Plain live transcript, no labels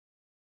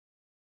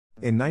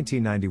In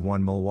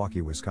 1991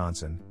 Milwaukee,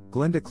 Wisconsin,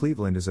 Glenda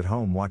Cleveland is at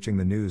home watching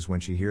the news when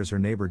she hears her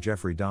neighbor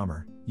Jeffrey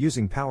Dahmer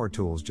using power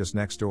tools just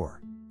next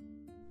door.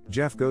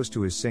 Jeff goes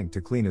to his sink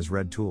to clean his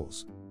red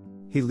tools.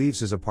 He leaves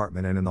his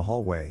apartment and in the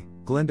hallway,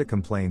 Glenda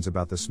complains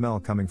about the smell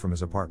coming from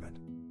his apartment.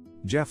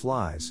 Jeff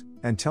lies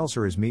and tells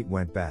her his meat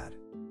went bad.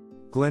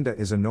 Glenda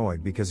is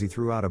annoyed because he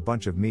threw out a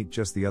bunch of meat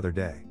just the other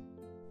day.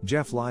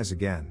 Jeff lies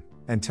again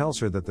and tells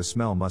her that the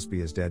smell must be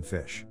his dead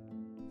fish.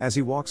 As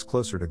he walks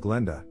closer to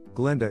Glenda,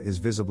 Glenda is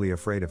visibly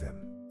afraid of him.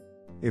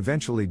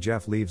 Eventually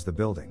Jeff leaves the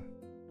building.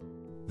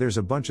 There's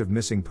a bunch of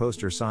missing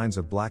poster signs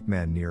of black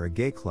men near a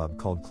gay club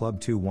called Club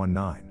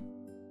 219.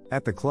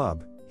 At the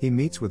club, he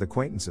meets with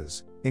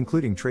acquaintances,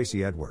 including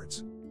Tracy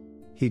Edwards.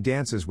 He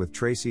dances with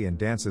Tracy and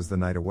dances the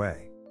night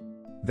away.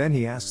 Then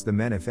he asks the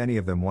men if any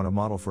of them want to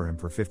model for him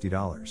for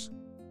 $50.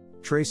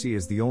 Tracy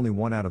is the only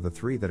one out of the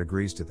three that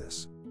agrees to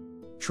this.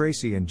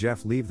 Tracy and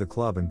Jeff leave the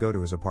club and go to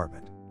his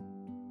apartment.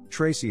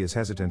 Tracy is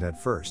hesitant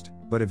at first,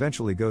 but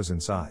eventually goes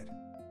inside.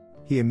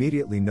 He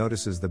immediately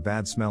notices the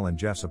bad smell in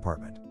Jeff's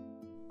apartment.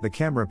 The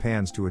camera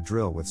pans to a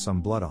drill with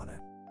some blood on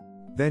it.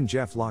 Then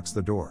Jeff locks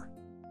the door.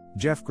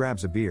 Jeff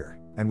grabs a beer,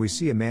 and we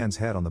see a man's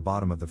head on the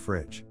bottom of the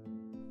fridge.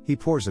 He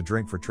pours a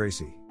drink for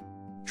Tracy.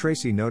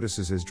 Tracy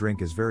notices his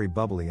drink is very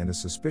bubbly and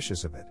is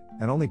suspicious of it,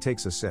 and only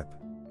takes a sip.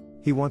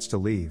 He wants to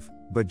leave,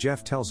 but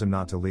Jeff tells him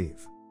not to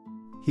leave.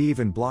 He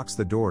even blocks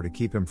the door to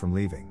keep him from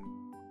leaving.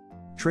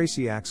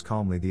 Tracy acts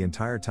calmly the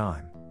entire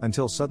time,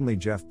 until suddenly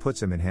Jeff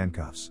puts him in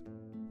handcuffs.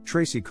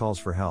 Tracy calls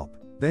for help,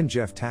 then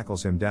Jeff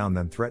tackles him down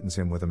then threatens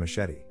him with a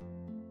machete.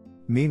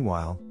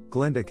 Meanwhile,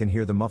 Glenda can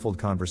hear the muffled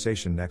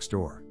conversation next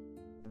door.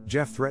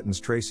 Jeff threatens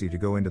Tracy to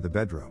go into the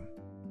bedroom.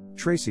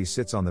 Tracy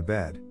sits on the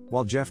bed,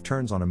 while Jeff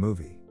turns on a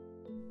movie.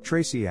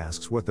 Tracy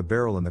asks what the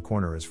barrel in the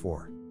corner is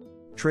for.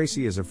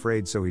 Tracy is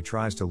afraid so he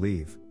tries to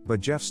leave,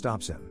 but Jeff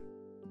stops him.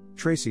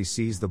 Tracy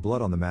sees the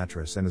blood on the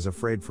mattress and is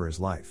afraid for his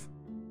life.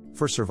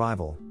 For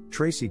survival,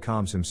 Tracy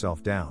calms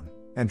himself down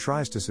and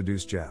tries to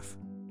seduce Jeff.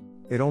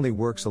 It only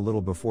works a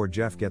little before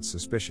Jeff gets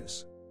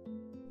suspicious.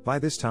 By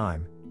this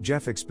time,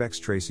 Jeff expects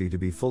Tracy to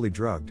be fully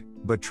drugged,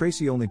 but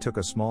Tracy only took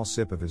a small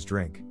sip of his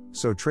drink,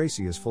 so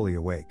Tracy is fully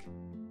awake.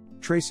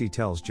 Tracy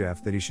tells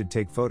Jeff that he should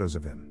take photos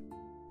of him,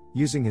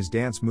 using his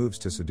dance moves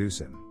to seduce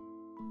him.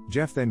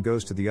 Jeff then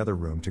goes to the other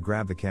room to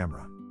grab the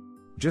camera.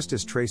 Just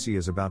as Tracy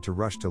is about to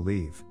rush to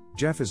leave,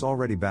 Jeff is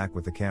already back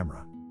with the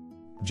camera.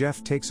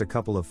 Jeff takes a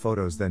couple of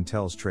photos then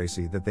tells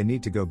Tracy that they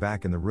need to go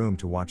back in the room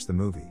to watch the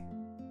movie.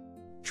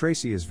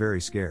 Tracy is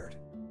very scared.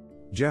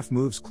 Jeff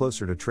moves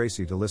closer to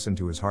Tracy to listen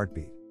to his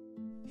heartbeat.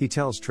 He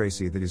tells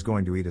Tracy that he's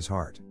going to eat his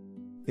heart.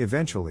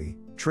 Eventually,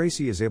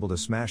 Tracy is able to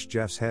smash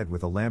Jeff's head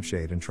with a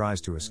lampshade and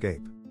tries to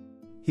escape.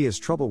 He has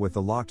trouble with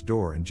the locked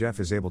door and Jeff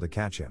is able to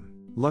catch him.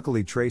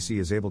 Luckily Tracy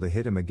is able to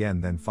hit him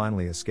again then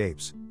finally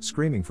escapes,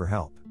 screaming for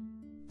help.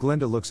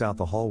 Glenda looks out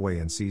the hallway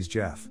and sees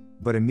Jeff,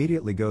 but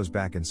immediately goes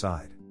back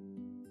inside.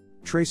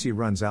 Tracy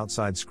runs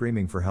outside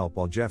screaming for help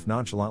while Jeff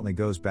nonchalantly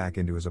goes back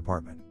into his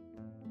apartment.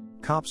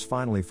 Cops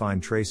finally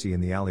find Tracy in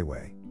the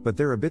alleyway, but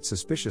they're a bit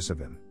suspicious of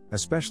him,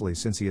 especially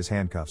since he has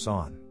handcuffs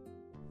on.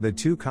 The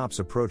two cops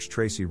approach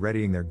Tracy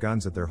readying their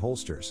guns at their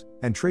holsters,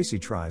 and Tracy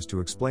tries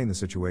to explain the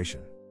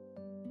situation.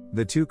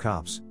 The two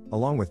cops,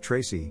 along with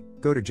Tracy,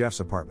 go to Jeff's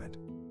apartment.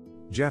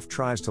 Jeff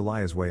tries to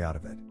lie his way out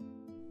of it.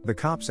 The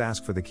cops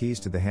ask for the keys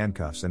to the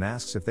handcuffs and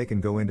asks if they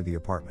can go into the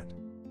apartment.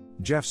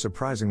 Jeff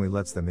surprisingly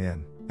lets them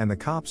in, and the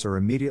cops are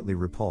immediately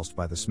repulsed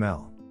by the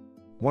smell.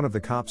 One of the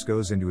cops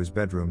goes into his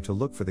bedroom to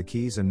look for the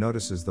keys and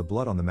notices the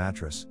blood on the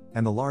mattress,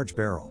 and the large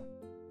barrel.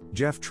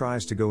 Jeff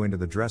tries to go into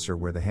the dresser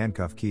where the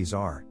handcuff keys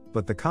are,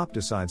 but the cop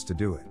decides to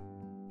do it.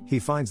 He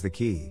finds the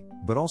key,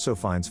 but also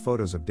finds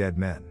photos of dead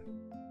men.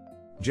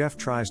 Jeff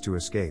tries to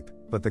escape,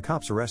 but the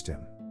cops arrest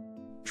him.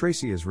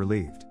 Tracy is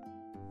relieved.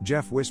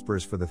 Jeff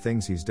whispers for the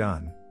things he's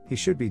done, he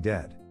should be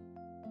dead.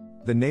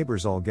 The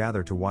neighbors all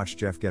gather to watch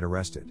Jeff get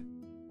arrested.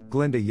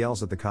 Glenda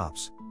yells at the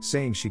cops,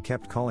 saying she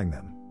kept calling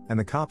them, and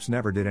the cops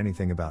never did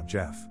anything about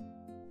Jeff.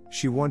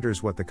 She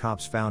wonders what the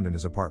cops found in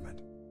his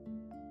apartment.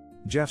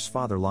 Jeff's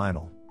father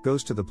Lionel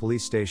goes to the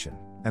police station,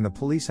 and the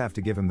police have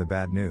to give him the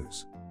bad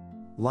news.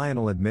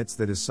 Lionel admits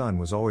that his son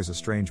was always a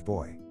strange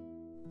boy.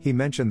 He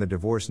mentioned the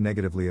divorce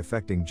negatively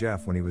affecting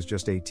Jeff when he was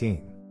just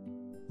 18.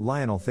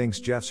 Lionel thinks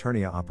Jeff's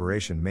hernia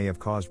operation may have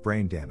caused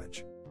brain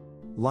damage.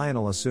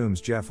 Lionel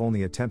assumes Jeff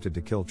only attempted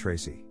to kill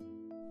Tracy.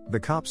 The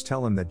cops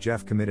tell him that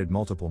Jeff committed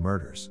multiple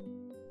murders.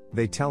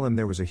 They tell him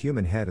there was a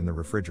human head in the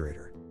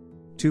refrigerator,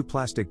 2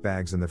 plastic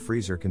bags in the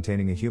freezer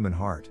containing a human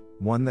heart,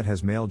 1 that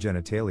has male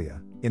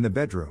genitalia. In the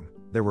bedroom,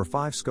 there were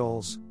 5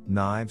 skulls,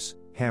 knives,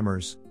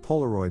 hammers,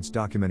 Polaroids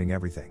documenting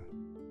everything,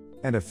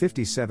 and a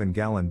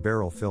 57-gallon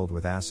barrel filled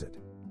with acid.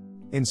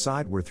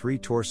 Inside were 3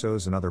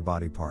 torsos and other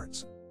body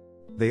parts.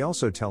 They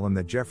also tell him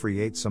that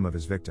Jeffrey ate some of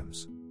his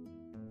victims.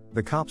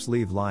 The cops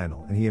leave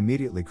Lionel and he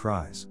immediately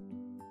cries.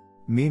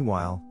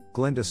 Meanwhile,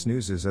 Glenda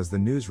snoozes as the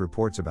news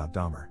reports about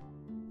Dahmer.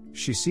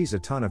 She sees a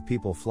ton of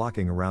people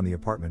flocking around the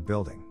apartment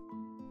building.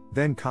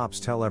 Then cops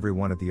tell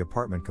everyone at the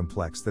apartment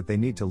complex that they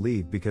need to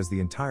leave because the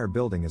entire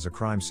building is a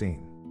crime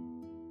scene.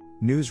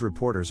 News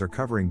reporters are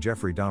covering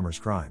Jeffrey Dahmer's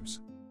crimes.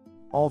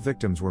 All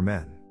victims were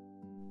men.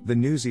 The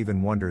news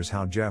even wonders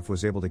how Jeff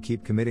was able to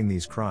keep committing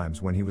these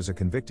crimes when he was a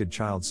convicted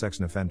child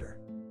sex offender.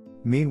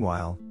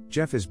 Meanwhile,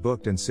 Jeff is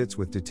booked and sits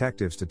with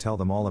detectives to tell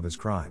them all of his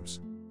crimes.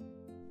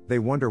 They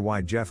wonder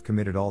why Jeff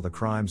committed all the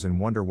crimes and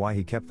wonder why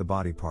he kept the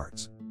body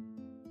parts.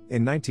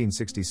 In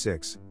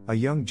 1966, a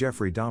young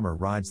Jeffrey Dahmer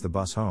rides the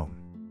bus home.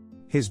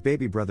 His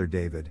baby brother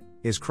David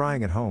is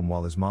crying at home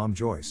while his mom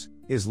Joyce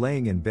is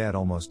laying in bed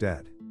almost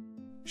dead.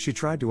 She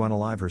tried to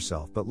unalive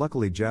herself, but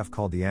luckily Jeff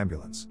called the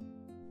ambulance.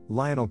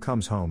 Lionel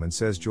comes home and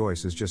says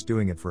Joyce is just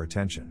doing it for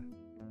attention.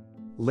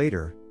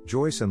 Later,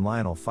 Joyce and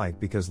Lionel fight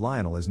because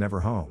Lionel is never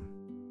home.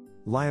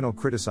 Lionel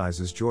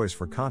criticizes Joyce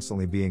for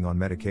constantly being on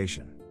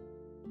medication.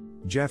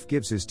 Jeff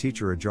gives his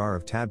teacher a jar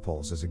of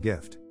tadpoles as a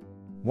gift.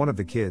 One of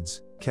the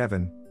kids,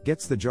 Kevin,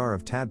 gets the jar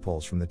of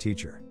tadpoles from the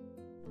teacher.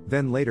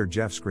 Then later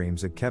Jeff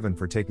screams at Kevin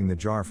for taking the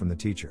jar from the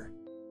teacher.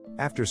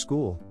 After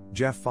school,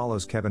 Jeff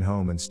follows Kevin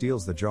home and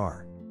steals the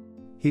jar.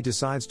 He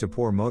decides to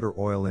pour motor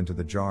oil into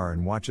the jar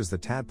and watches the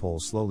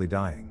tadpoles slowly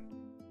dying.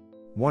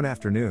 One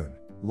afternoon,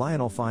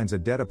 Lionel finds a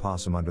dead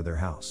opossum under their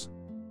house.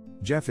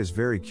 Jeff is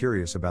very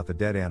curious about the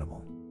dead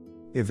animal.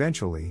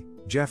 Eventually,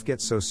 Jeff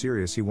gets so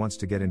serious he wants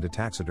to get into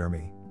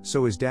taxidermy,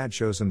 so his dad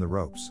shows him the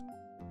ropes.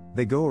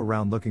 They go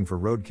around looking for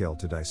roadkill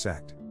to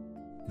dissect.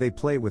 They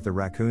play with the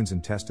raccoon's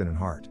intestine and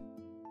heart.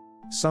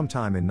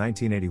 Sometime in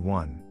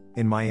 1981,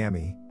 in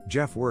Miami,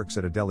 Jeff works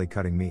at a deli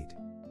cutting meat.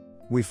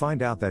 We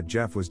find out that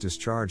Jeff was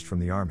discharged from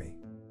the army.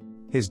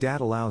 His dad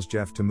allows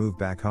Jeff to move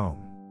back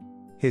home.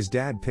 His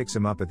dad picks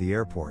him up at the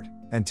airport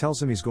and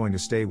tells him he's going to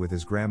stay with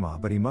his grandma,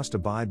 but he must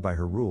abide by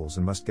her rules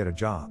and must get a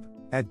job.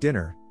 At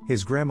dinner,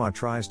 his grandma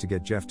tries to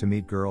get Jeff to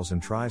meet girls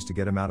and tries to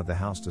get him out of the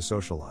house to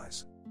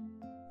socialize.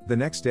 The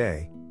next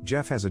day,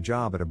 Jeff has a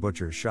job at a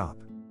butcher's shop.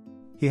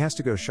 He has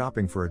to go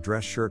shopping for a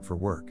dress shirt for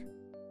work.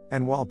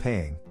 And while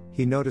paying,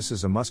 he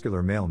notices a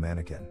muscular male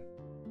mannequin.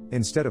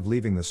 Instead of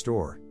leaving the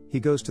store, he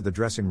goes to the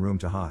dressing room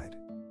to hide.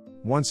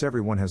 Once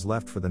everyone has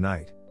left for the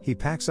night, he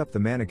packs up the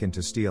mannequin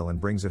to steal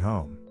and brings it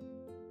home.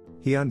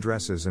 He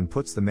undresses and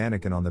puts the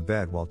mannequin on the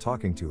bed while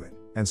talking to it,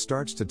 and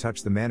starts to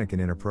touch the mannequin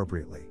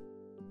inappropriately.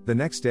 The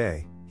next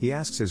day, he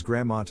asks his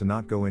grandma to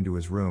not go into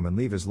his room and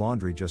leave his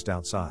laundry just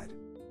outside.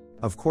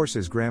 Of course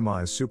his grandma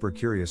is super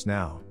curious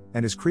now,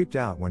 and is creeped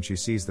out when she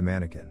sees the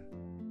mannequin.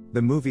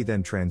 The movie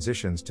then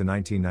transitions to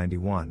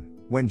 1991,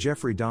 when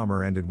Jeffrey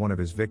Dahmer ended one of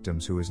his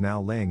victims who is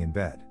now laying in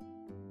bed.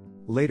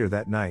 Later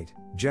that night,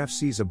 Jeff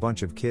sees a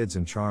bunch of kids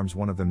and charms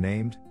one of them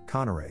named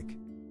Connorake.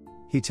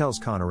 He tells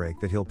Connorake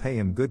that he'll pay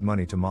him good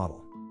money to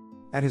model.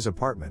 At his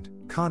apartment,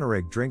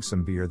 Connorake drinks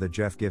some beer that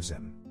Jeff gives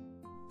him.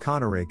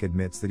 Connorake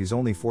admits that he's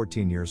only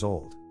 14 years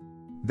old.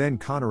 Then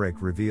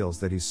Connorake reveals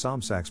that he's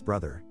Somsak's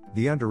brother,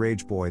 the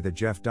underage boy that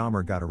Jeff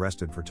Dahmer got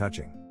arrested for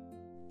touching.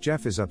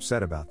 Jeff is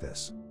upset about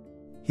this.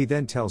 He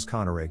then tells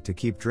Connorake to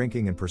keep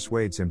drinking and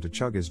persuades him to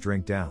chug his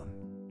drink down.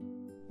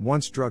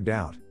 Once drugged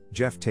out,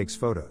 Jeff takes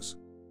photos.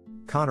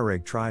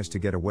 Connorake tries to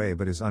get away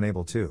but is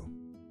unable to.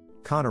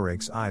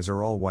 Connorake's eyes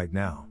are all white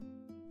now.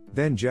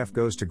 Then Jeff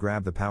goes to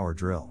grab the power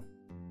drill.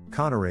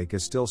 Connorake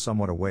is still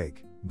somewhat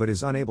awake, but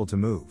is unable to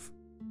move.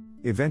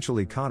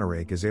 Eventually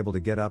Connorake is able to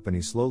get up and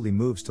he slowly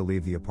moves to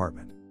leave the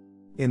apartment.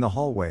 In the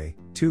hallway,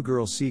 two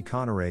girls see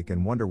Connorake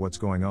and wonder what's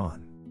going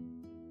on.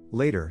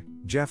 Later,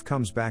 Jeff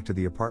comes back to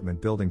the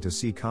apartment building to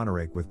see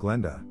Connorake with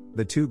Glenda,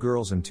 the two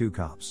girls and two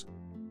cops.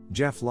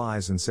 Jeff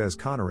lies and says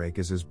Connorake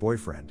is his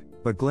boyfriend,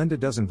 but Glenda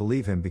doesn't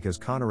believe him because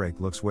Connorake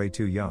looks way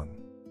too young.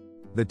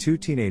 The two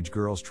teenage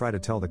girls try to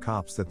tell the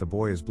cops that the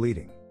boy is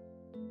bleeding.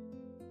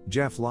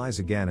 Jeff lies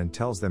again and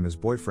tells them his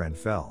boyfriend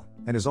fell,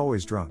 and is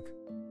always drunk.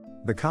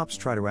 The cops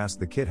try to ask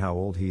the kid how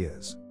old he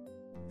is.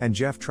 And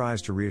Jeff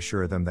tries to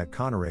reassure them that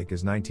Connorake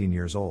is 19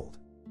 years old.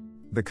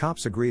 The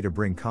cops agree to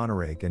bring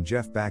Connorake and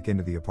Jeff back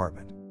into the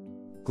apartment.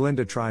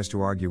 Glenda tries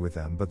to argue with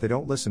them but they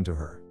don't listen to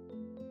her.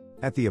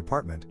 At the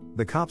apartment,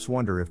 the cops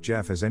wonder if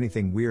Jeff has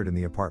anything weird in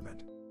the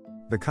apartment.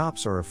 The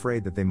cops are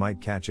afraid that they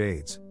might catch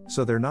AIDS,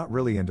 so they're not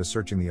really into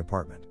searching the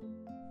apartment.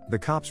 The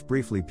cops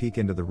briefly peek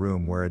into the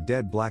room where a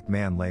dead black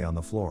man lay on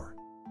the floor.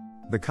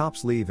 The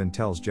cops leave and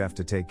tells Jeff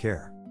to take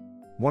care.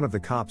 One of the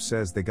cops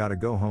says they gotta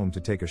go home to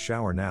take a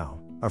shower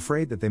now,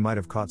 afraid that they might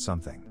have caught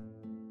something.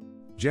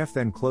 Jeff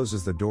then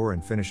closes the door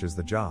and finishes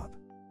the job.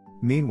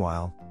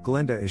 Meanwhile,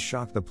 Glenda is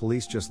shocked the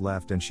police just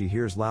left and she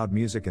hears loud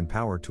music and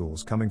power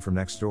tools coming from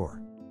next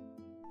door.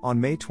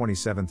 On May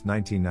 27,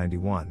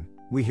 1991,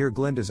 we hear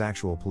Glenda's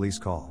actual police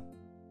call.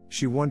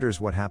 She wonders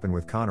what happened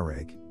with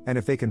Connorake, and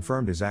if they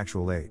confirmed his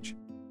actual age.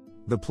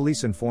 The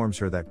police informs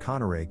her that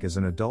Connorake is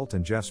an adult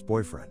and Jeff's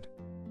boyfriend.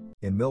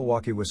 In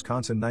Milwaukee,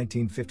 Wisconsin,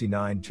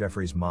 1959,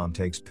 Jeffrey's mom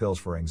takes pills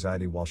for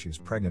anxiety while she's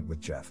pregnant with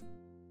Jeff.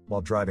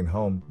 While driving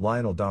home,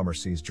 Lionel Dahmer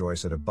sees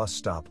Joyce at a bus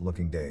stop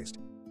looking dazed.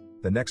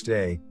 The next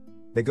day,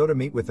 they go to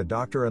meet with the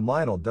doctor and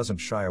Lionel doesn't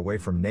shy away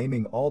from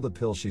naming all the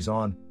pills she's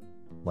on,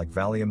 like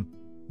Valium,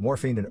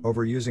 morphine and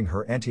overusing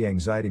her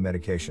anti-anxiety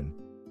medication.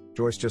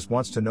 Joyce just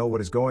wants to know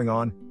what is going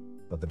on,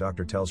 but the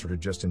doctor tells her to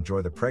just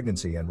enjoy the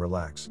pregnancy and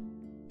relax.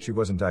 She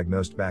wasn't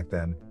diagnosed back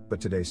then, but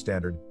today's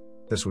standard,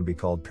 this would be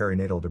called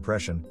perinatal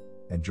depression,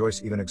 and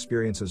Joyce even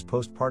experiences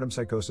postpartum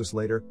psychosis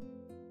later.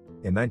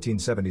 In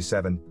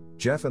 1977,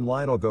 Jeff and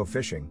Lionel go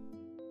fishing.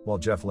 While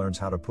Jeff learns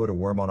how to put a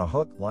worm on a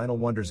hook, Lionel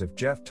wonders if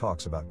Jeff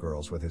talks about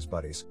girls with his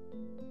buddies.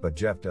 But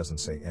Jeff doesn't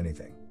say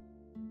anything.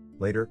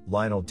 Later,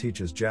 Lionel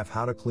teaches Jeff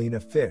how to clean a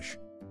fish.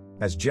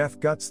 As Jeff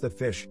guts the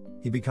fish,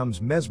 he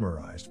becomes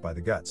mesmerized by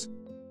the guts.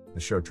 The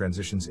show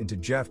transitions into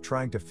Jeff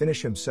trying to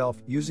finish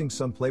himself using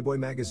some Playboy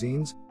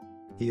magazines.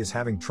 He is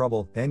having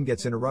trouble, then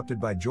gets interrupted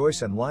by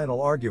Joyce and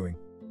Lionel arguing.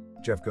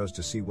 Jeff goes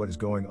to see what is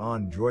going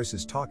on. Joyce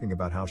is talking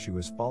about how she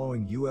was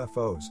following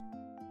UFOs.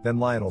 Then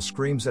Lionel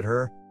screams at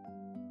her.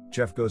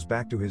 Jeff goes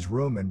back to his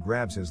room and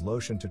grabs his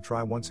lotion to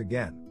try once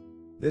again.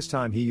 This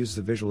time he uses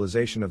the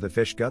visualization of the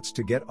fish guts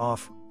to get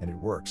off, and it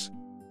works.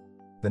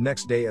 The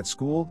next day at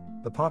school,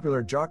 the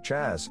popular jock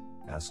Chaz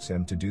asks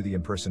him to do the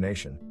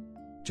impersonation.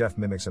 Jeff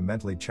mimics a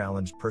mentally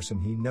challenged person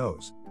he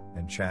knows,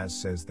 and Chaz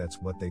says that's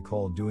what they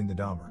call doing the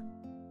Dahmer.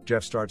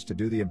 Jeff starts to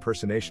do the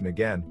impersonation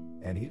again,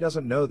 and he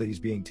doesn't know that he's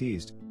being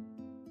teased.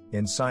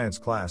 In science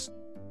class,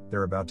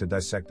 they're about to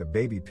dissect a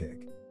baby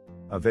pig.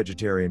 A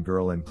vegetarian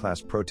girl in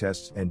class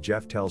protests and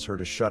Jeff tells her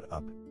to shut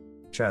up.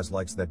 Chaz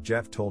likes that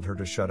Jeff told her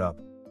to shut up.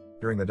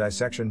 During the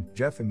dissection,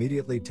 Jeff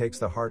immediately takes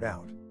the heart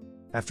out.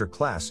 After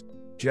class,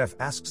 Jeff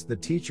asks the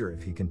teacher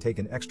if he can take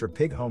an extra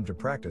pig home to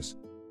practice.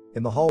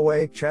 In the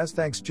hallway, Chaz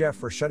thanks Jeff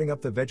for shutting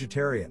up the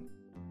vegetarian.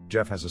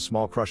 Jeff has a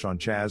small crush on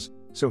Chaz,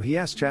 so he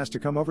asks Chaz to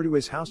come over to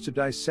his house to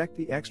dissect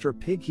the extra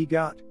pig he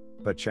got,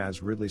 but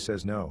Chaz rudely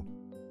says no.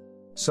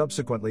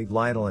 Subsequently,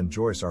 Lionel and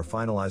Joyce are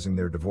finalizing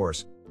their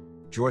divorce.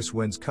 Joyce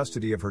wins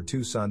custody of her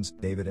two sons,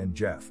 David and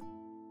Jeff.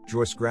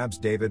 Joyce grabs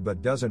David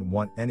but doesn't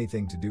want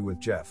anything to do with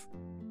Jeff.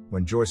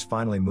 When Joyce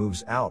finally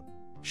moves out,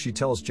 she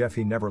tells Jeff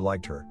he never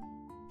liked her.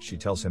 She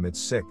tells him it's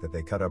sick that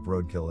they cut up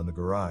roadkill in the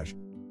garage.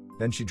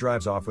 Then she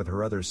drives off with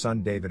her other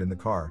son David in the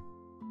car.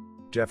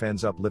 Jeff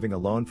ends up living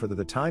alone for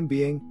the time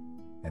being,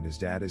 and his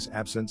dad is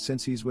absent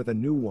since he's with a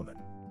new woman.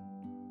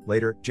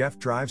 Later, Jeff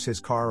drives his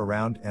car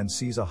around and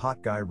sees a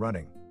hot guy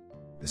running.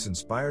 This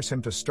inspires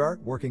him to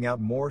start working out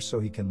more so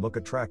he can look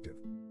attractive.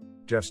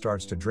 Jeff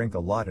starts to drink a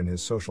lot in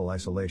his social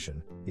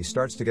isolation. He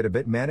starts to get a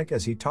bit manic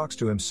as he talks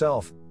to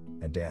himself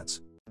and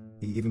dance.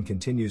 He even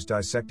continues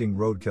dissecting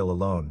roadkill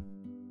alone.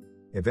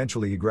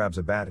 Eventually he grabs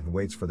a bat and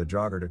waits for the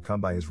jogger to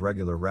come by his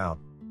regular route.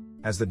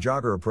 As the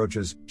jogger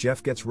approaches,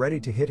 Jeff gets ready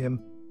to hit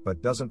him,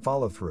 but doesn't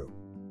follow through.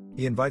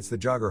 He invites the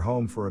jogger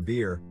home for a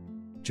beer.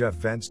 Jeff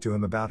vents to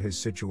him about his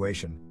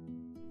situation.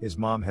 His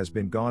mom has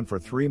been gone for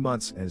 3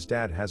 months and his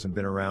dad hasn't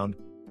been around.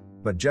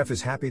 But Jeff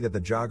is happy that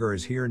the jogger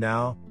is here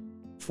now.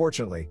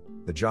 Fortunately,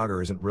 the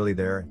jogger isn't really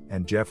there,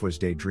 and Jeff was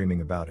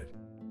daydreaming about it.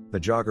 The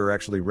jogger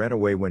actually ran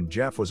away when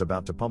Jeff was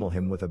about to pummel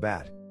him with a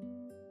bat.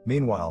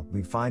 Meanwhile,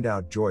 we find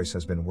out Joyce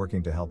has been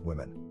working to help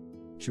women.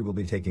 She will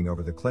be taking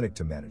over the clinic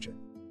to manage it.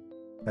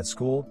 At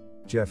school,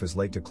 Jeff is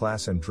late to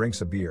class and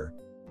drinks a beer.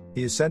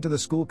 He is sent to the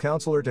school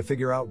counselor to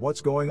figure out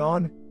what's going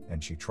on,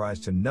 and she tries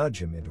to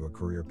nudge him into a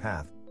career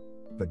path.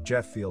 But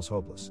Jeff feels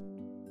hopeless.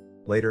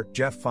 Later,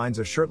 Jeff finds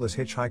a shirtless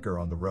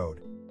hitchhiker on the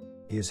road.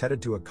 He is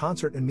headed to a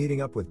concert and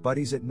meeting up with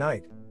buddies at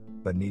night,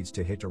 but needs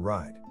to hitch a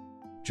ride.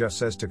 Jeff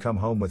says to come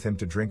home with him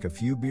to drink a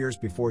few beers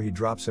before he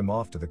drops him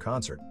off to the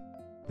concert.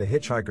 The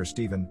hitchhiker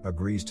Steven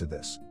agrees to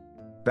this.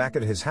 Back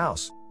at his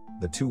house,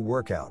 the two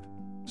work out,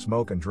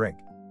 smoke and drink.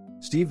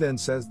 Steve then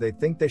says they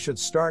think they should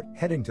start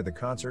heading to the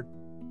concert,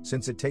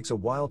 since it takes a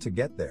while to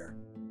get there.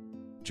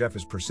 Jeff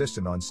is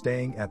persistent on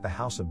staying at the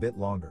house a bit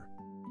longer.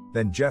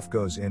 Then Jeff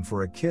goes in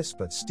for a kiss,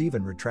 but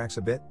Steven retracts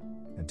a bit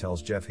and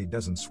tells Jeff he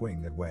doesn't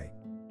swing that way.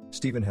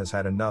 Steven has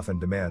had enough and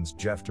demands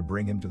Jeff to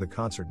bring him to the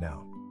concert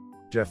now.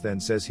 Jeff then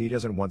says he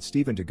doesn't want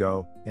Steven to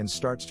go and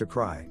starts to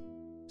cry.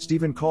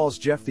 Steven calls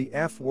Jeff the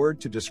F word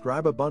to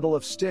describe a bundle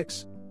of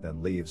sticks,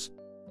 then leaves.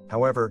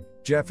 However,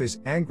 Jeff is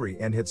angry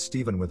and hits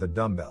Steven with a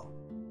dumbbell.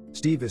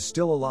 Steve is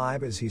still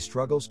alive as he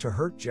struggles to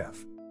hurt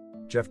Jeff.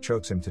 Jeff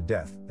chokes him to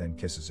death, then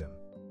kisses him.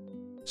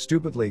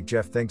 Stupidly,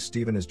 Jeff thinks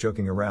Steven is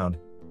joking around,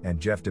 and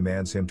Jeff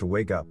demands him to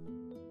wake up.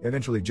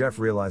 Eventually, Jeff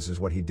realizes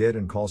what he did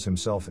and calls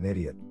himself an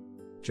idiot.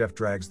 Jeff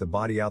drags the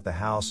body out the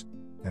house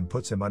and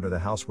puts him under the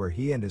house where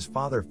he and his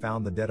father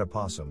found the dead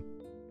opossum.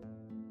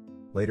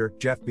 Later,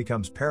 Jeff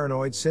becomes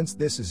paranoid since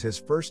this is his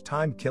first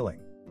time killing.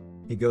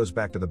 He goes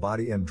back to the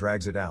body and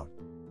drags it out.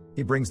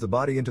 He brings the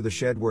body into the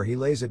shed where he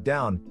lays it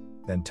down,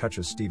 then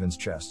touches Steven's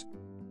chest.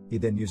 He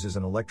then uses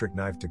an electric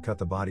knife to cut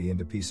the body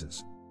into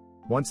pieces.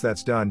 Once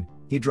that's done,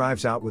 he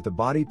drives out with the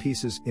body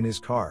pieces in his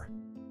car.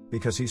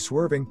 Because he's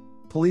swerving,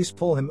 police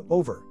pull him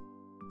over.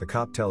 The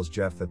cop tells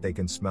Jeff that they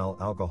can smell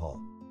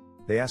alcohol.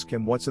 They ask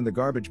him what's in the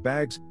garbage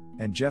bags,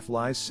 and Jeff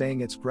lies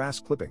saying it's grass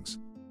clippings.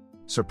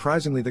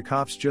 Surprisingly, the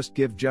cops just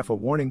give Jeff a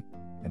warning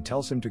and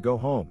tells him to go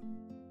home.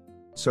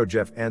 So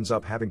Jeff ends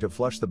up having to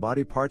flush the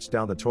body parts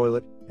down the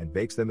toilet and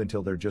bakes them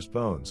until they're just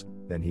bones,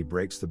 then he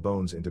breaks the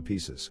bones into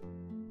pieces.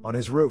 On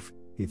his roof,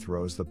 he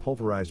throws the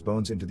pulverized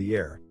bones into the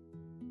air.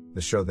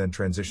 The show then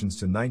transitions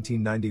to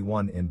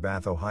 1991 in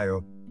Bath,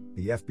 Ohio,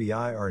 the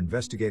FBI are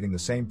investigating the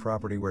same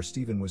property where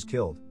Stephen was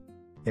killed.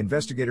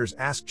 Investigators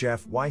asked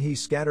Jeff why he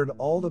scattered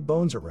all the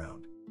bones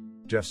around.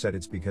 Jeff said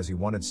it's because he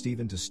wanted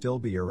Stephen to still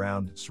be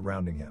around,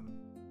 surrounding him.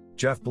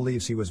 Jeff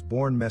believes he was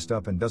born messed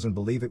up and doesn't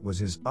believe it was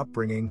his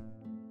upbringing.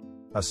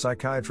 A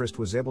psychiatrist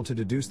was able to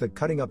deduce that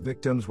cutting up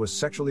victims was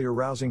sexually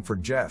arousing for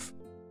Jeff.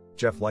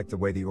 Jeff liked the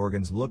way the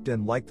organs looked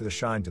and liked the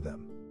shine to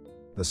them.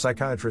 The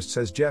psychiatrist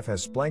says Jeff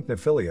has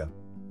splanchnophilia,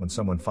 when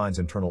someone finds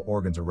internal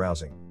organs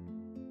arousing.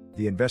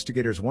 The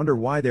investigators wonder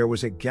why there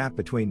was a gap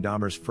between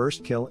Dahmer's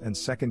first kill and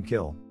second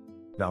kill.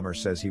 Dahmer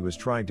says he was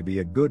trying to be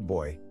a good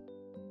boy.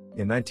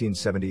 In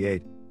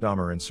 1978,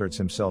 Dahmer inserts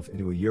himself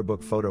into a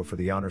yearbook photo for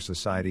the Honor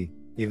Society,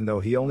 even though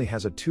he only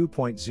has a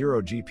 2.0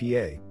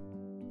 GPA.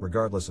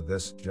 Regardless of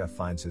this, Jeff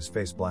finds his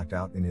face blacked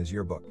out in his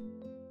yearbook.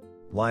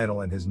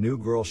 Lionel and his new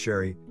girl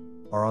Sherry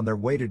are on their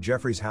way to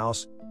Jeffrey's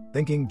house,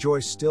 thinking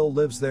Joyce still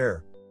lives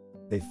there.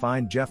 They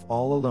find Jeff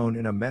all alone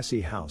in a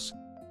messy house.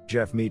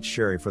 Jeff meets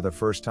Sherry for the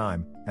first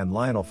time, and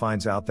Lionel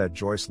finds out that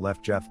Joyce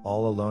left Jeff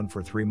all alone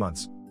for 3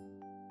 months.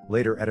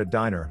 Later at a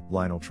diner,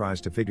 Lionel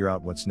tries to figure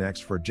out what's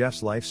next for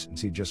Jeff's life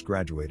since he just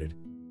graduated.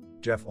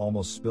 Jeff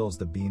almost spills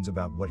the beans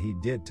about what he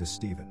did to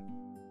Stephen.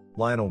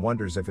 Lionel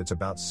wonders if it's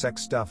about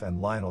sex stuff and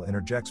Lionel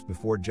interjects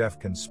before Jeff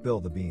can spill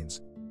the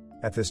beans.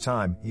 At this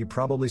time, he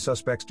probably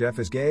suspects Jeff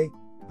is gay,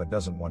 but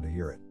doesn't want to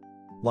hear it.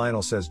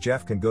 Lionel says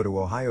Jeff can go to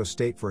Ohio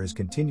State for his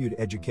continued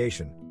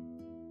education.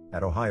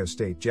 At Ohio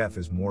State, Jeff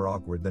is more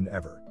awkward than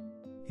ever.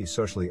 He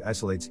socially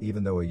isolates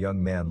even though a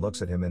young man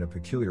looks at him in a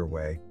peculiar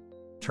way.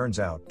 Turns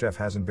out, Jeff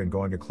hasn't been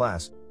going to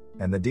class,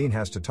 and the dean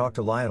has to talk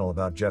to Lionel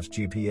about Jeff's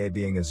GPA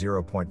being a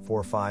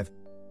 0.45,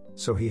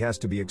 so he has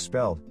to be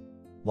expelled.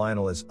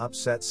 Lionel is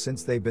upset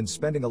since they've been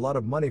spending a lot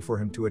of money for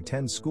him to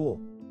attend school.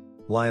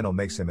 Lionel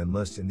makes him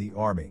enlist in the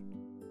army.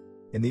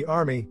 In the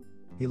army,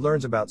 he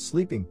learns about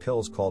sleeping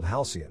pills called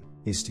Halcyon.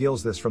 He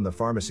steals this from the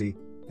pharmacy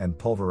and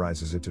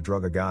pulverizes it to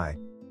drug a guy.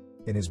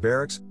 In his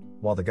barracks,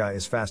 while the guy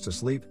is fast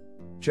asleep,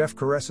 Jeff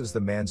caresses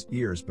the man's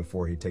ears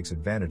before he takes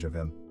advantage of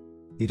him.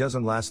 He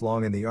doesn't last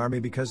long in the army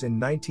because in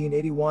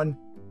 1981,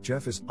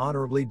 Jeff is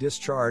honorably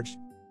discharged.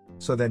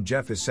 So then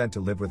Jeff is sent to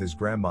live with his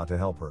grandma to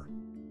help her.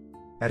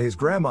 At his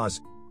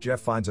grandma's, Jeff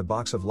finds a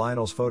box of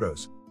Lionel's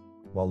photos.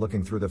 While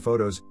looking through the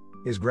photos,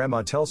 his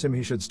grandma tells him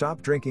he should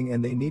stop drinking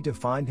and they need to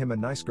find him a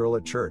nice girl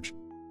at church.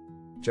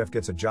 Jeff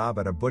gets a job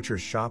at a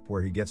butcher's shop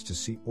where he gets to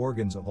see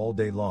organs all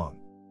day long.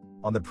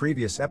 On the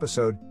previous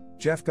episode,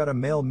 Jeff got a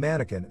male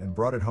mannequin and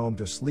brought it home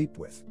to sleep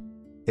with.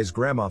 His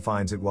grandma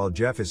finds it while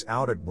Jeff is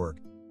out at work.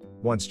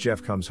 Once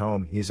Jeff comes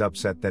home, he's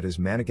upset that his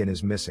mannequin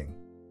is missing.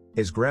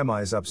 His grandma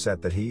is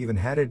upset that he even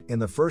had it in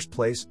the first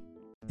place.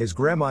 His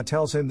grandma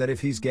tells him that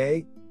if he's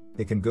gay,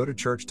 they can go to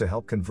church to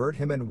help convert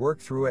him and work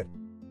through it.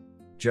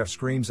 Jeff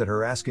screams at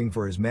her asking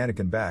for his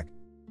mannequin back.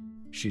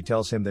 She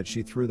tells him that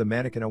she threw the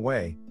mannequin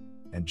away,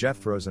 and Jeff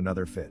throws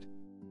another fit.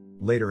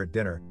 Later at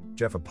dinner,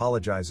 Jeff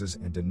apologizes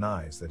and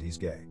denies that he's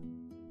gay.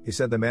 He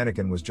said the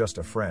mannequin was just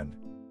a friend.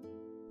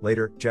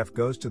 Later, Jeff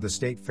goes to the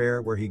state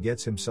fair where he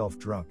gets himself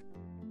drunk.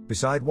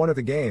 Beside one of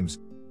the games,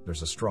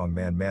 there's a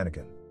strongman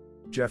mannequin.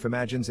 Jeff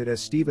imagines it as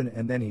Stephen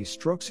and then he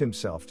strokes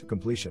himself to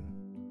completion.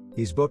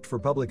 He's booked for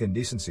public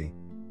indecency,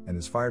 and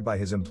is fired by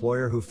his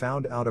employer who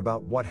found out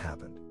about what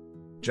happened.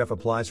 Jeff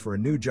applies for a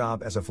new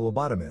job as a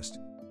phlebotomist.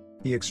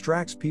 He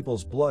extracts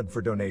people's blood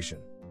for donation.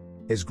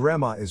 His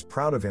grandma is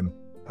proud of him,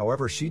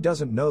 however she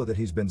doesn't know that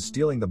he's been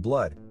stealing the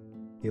blood.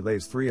 He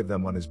lays 3 of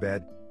them on his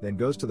bed, then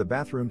goes to the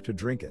bathroom to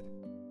drink it.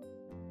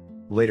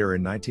 Later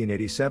in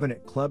 1987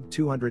 at Club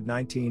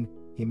 219,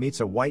 he meets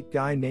a white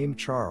guy named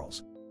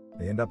Charles.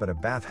 They end up at a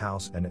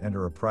bathhouse and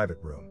enter a private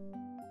room.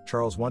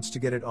 Charles wants to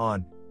get it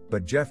on,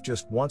 but Jeff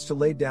just wants to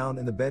lay down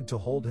in the bed to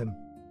hold him.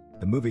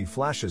 The movie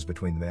flashes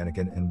between the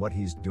mannequin and what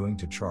he's doing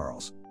to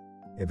Charles.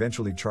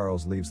 Eventually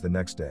Charles leaves the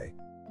next day.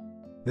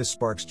 This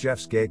sparks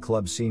Jeff's gay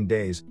club scene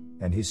days,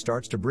 and he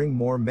starts to bring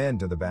more men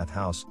to the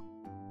bathhouse.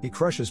 He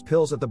crushes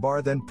pills at the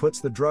bar, then puts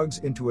the drugs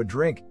into a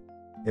drink.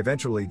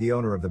 Eventually the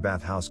owner of the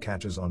bathhouse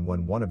catches on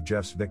when one of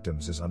Jeff's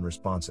victims is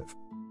unresponsive.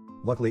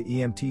 Luckily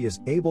EMT is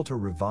able to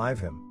revive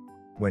him.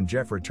 When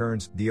Jeff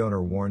returns, the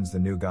owner warns the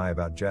new guy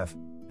about Jeff,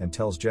 and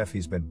tells Jeff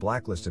he's been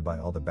blacklisted by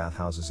all the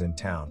bathhouses in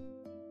town.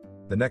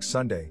 The next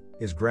Sunday,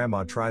 his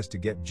grandma tries to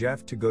get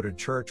Jeff to go to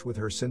church with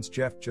her since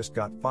Jeff just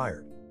got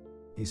fired.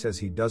 He says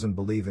he doesn't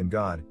believe in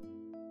God.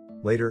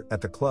 Later, at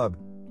the club,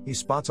 he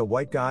spots a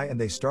white guy and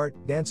they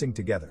start dancing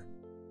together.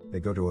 They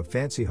go to a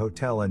fancy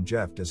hotel and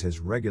Jeff does his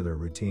regular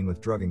routine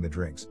with drugging the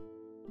drinks.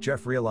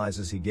 Jeff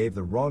realizes he gave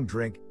the wrong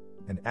drink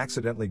and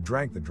accidentally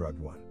drank the drugged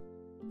one.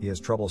 He has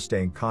trouble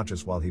staying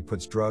conscious while he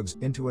puts drugs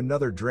into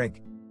another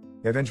drink.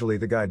 Eventually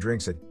the guy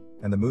drinks it,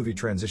 and the movie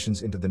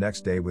transitions into the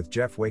next day with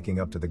Jeff waking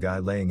up to the guy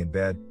laying in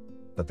bed,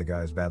 but the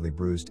guy is badly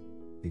bruised,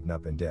 beaten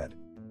up and dead.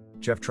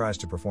 Jeff tries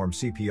to perform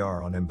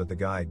CPR on him but the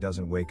guy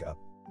doesn't wake up.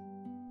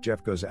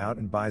 Jeff goes out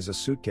and buys a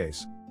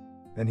suitcase.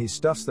 Then he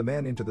stuffs the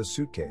man into the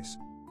suitcase.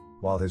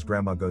 While his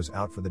grandma goes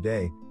out for the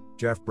day,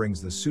 Jeff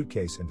brings the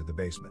suitcase into the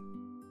basement.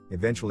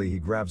 Eventually he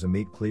grabs a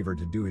meat cleaver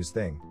to do his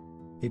thing.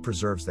 He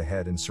preserves the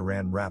head in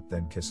saran wrap,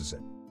 then kisses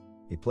it.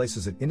 He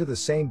places it into the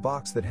same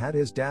box that had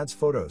his dad's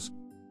photos,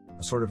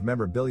 a sort of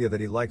memorabilia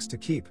that he likes to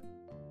keep.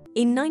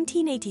 In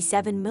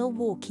 1987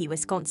 Milwaukee,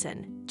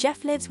 Wisconsin,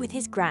 Jeff lives with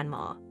his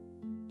grandma.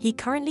 He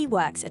currently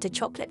works at a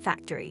chocolate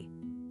factory.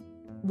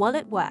 While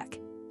at work,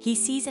 he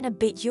sees an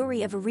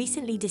obituary of a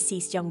recently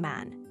deceased young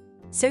man.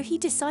 So he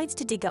decides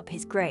to dig up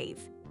his grave,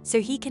 so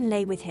he can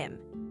lay with him.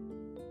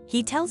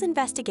 He tells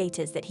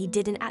investigators that he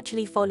didn't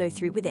actually follow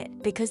through with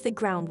it because the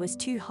ground was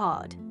too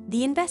hard.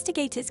 The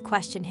investigators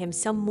question him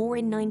some more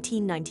in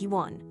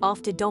 1991,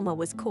 after Dahmer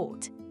was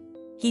caught.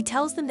 He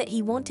tells them that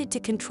he wanted to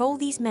control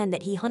these men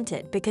that he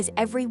hunted because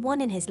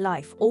everyone in his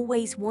life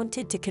always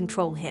wanted to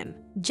control him.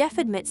 Jeff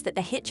admits that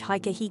the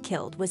hitchhiker he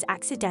killed was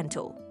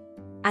accidental,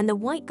 and the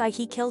white guy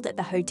he killed at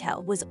the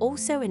hotel was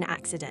also an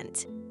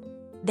accident.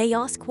 They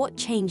ask what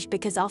changed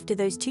because after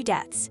those two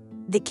deaths,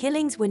 the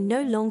killings were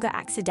no longer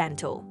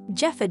accidental.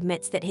 Jeff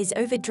admits that his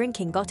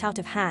over-drinking got out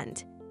of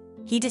hand.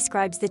 He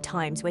describes the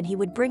times when he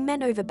would bring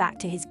men over back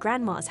to his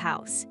grandma's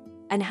house,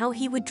 and how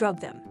he would drug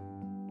them.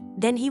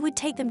 Then he would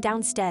take them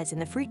downstairs in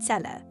the fruit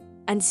cellar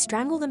and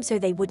strangle them so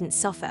they wouldn't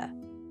suffer.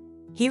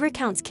 He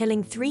recounts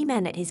killing 3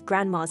 men at his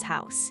grandma's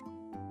house.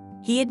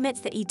 He admits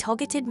that he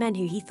targeted men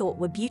who he thought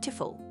were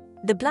beautiful.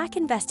 The black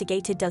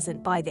investigator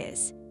doesn't buy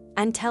this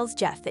and tells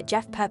Jeff that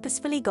Jeff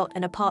purposefully got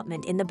an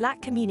apartment in the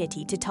black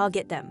community to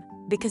target them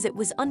because it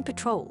was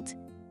unpatrolled.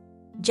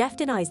 Jeff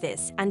denies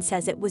this and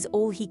says it was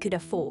all he could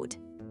afford.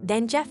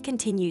 Then Jeff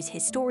continues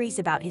his stories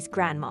about his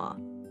grandma.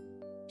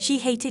 She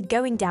hated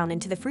going down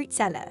into the fruit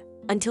cellar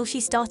until she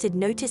started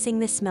noticing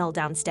the smell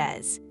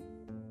downstairs.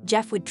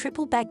 Jeff would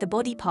triple bag the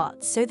body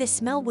parts so the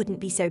smell wouldn't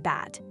be so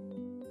bad.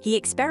 He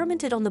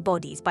experimented on the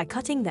bodies by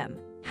cutting them,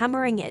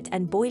 hammering it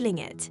and boiling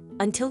it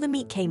until the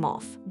meat came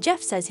off.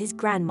 Jeff says his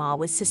grandma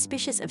was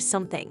suspicious of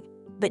something,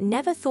 but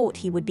never thought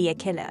he would be a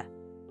killer.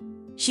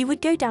 She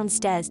would go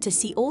downstairs to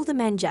see all the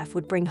men Jeff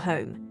would bring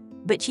home,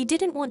 but she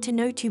didn't want to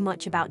know too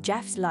much about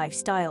Jeff's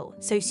lifestyle,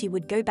 so she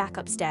would go back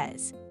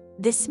upstairs.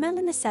 The smell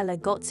in the cellar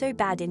got so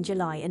bad in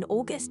July and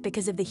August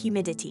because of the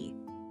humidity,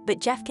 but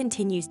Jeff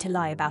continues to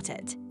lie about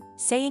it,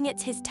 saying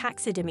it's his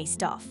taxidermy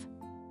stuff.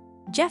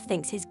 Jeff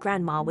thinks his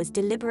grandma was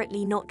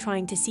deliberately not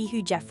trying to see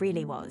who Jeff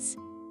really was.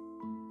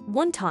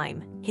 One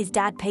time, his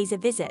dad pays a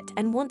visit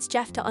and wants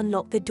Jeff to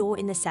unlock the door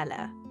in the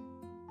cellar.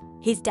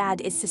 His dad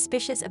is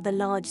suspicious of the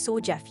large saw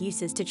Jeff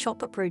uses to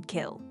chop up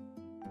roadkill.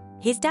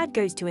 His dad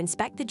goes to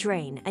inspect the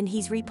drain and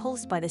he's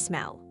repulsed by the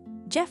smell.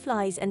 Jeff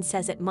lies and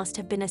says it must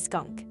have been a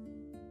skunk.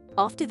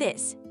 After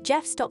this,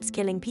 Jeff stops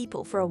killing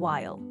people for a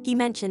while. He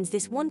mentions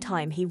this one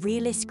time he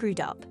really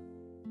screwed up.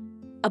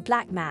 A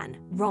black man,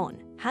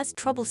 Ron, has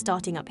trouble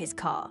starting up his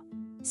car.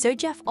 So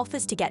Jeff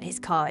offers to get his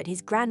car at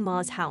his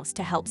grandma's house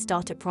to help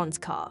start up Ron's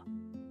car.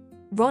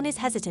 Ron is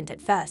hesitant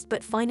at first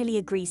but finally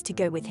agrees to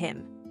go with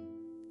him.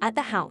 At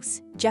the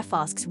house, Jeff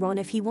asks Ron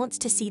if he wants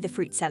to see the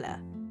fruit cellar.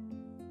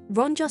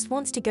 Ron just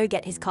wants to go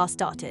get his car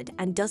started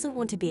and doesn't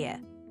want a beer,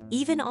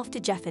 even after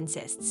Jeff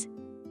insists.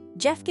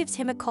 Jeff gives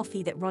him a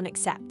coffee that Ron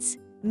accepts.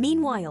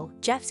 Meanwhile,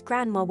 Jeff's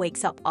grandma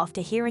wakes up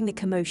after hearing the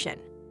commotion.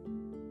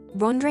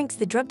 Ron drinks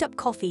the drugged-up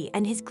coffee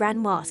and his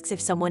grandma asks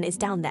if someone is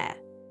down there.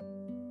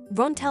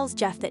 Ron tells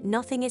Jeff that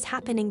nothing is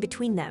happening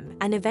between them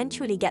and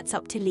eventually gets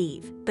up to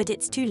leave, but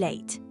it's too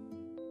late.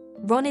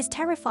 Ron is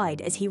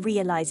terrified as he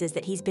realizes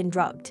that he's been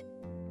drugged.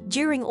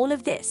 During all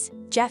of this,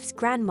 Jeff's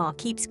grandma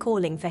keeps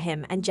calling for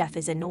him and Jeff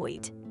is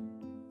annoyed.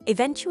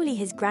 Eventually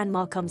his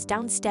grandma comes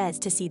downstairs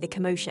to see the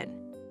commotion.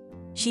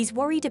 She's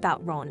worried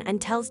about Ron and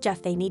tells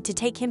Jeff they need to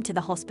take him to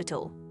the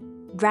hospital.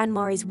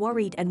 Grandma is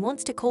worried and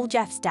wants to call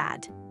Jeff's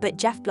dad, but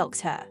Jeff blocks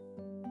her.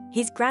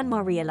 His grandma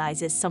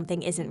realizes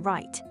something isn't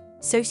right,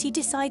 so she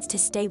decides to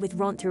stay with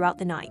Ron throughout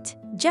the night.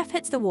 Jeff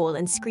hits the wall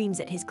and screams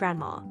at his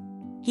grandma.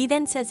 He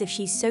then says if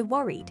she's so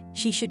worried,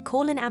 she should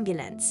call an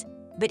ambulance,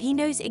 but he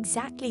knows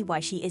exactly why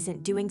she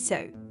isn't doing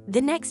so.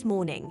 The next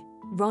morning,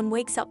 Ron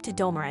wakes up to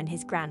Dahmer and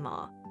his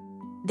grandma.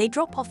 They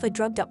drop off a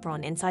drugged-up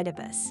Ron inside a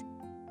bus.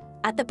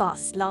 At the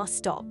bus' last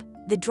stop,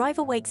 the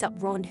driver wakes up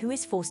Ron, who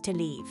is forced to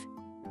leave.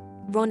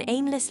 Ron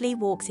aimlessly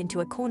walks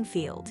into a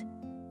cornfield.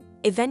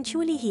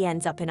 Eventually he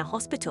ends up in a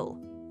hospital,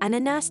 and a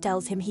nurse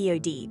tells him he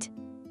OD'd.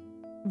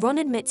 Ron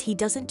admits he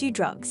doesn't do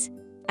drugs,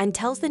 and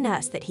tells the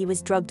nurse that he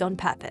was drugged on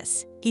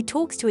purpose. He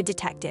talks to a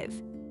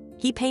detective.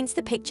 He paints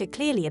the picture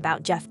clearly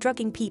about Jeff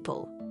drugging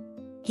people.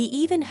 He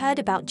even heard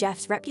about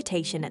Jeff's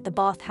reputation at the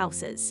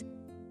bathhouses.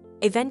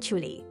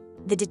 Eventually,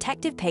 the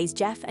detective pays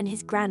Jeff and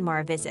his grandma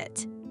a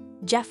visit.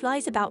 Jeff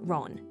lies about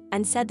Ron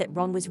and said that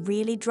Ron was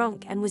really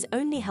drunk and was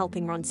only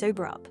helping Ron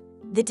sober up.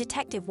 The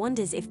detective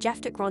wonders if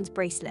Jeff took Ron's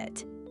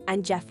bracelet,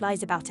 and Jeff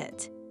lies about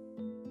it.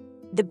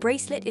 The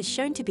bracelet is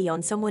shown to be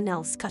on someone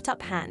else's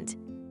cut-up hand.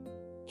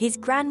 His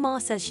grandma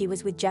says she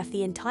was with Jeff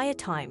the entire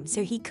time,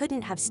 so he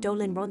couldn't have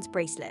stolen Ron's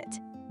bracelet.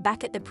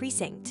 Back at the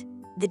precinct,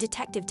 the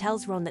detective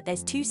tells Ron that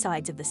there's two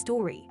sides of the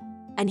story,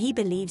 and he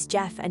believes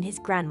Jeff and his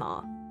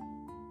grandma.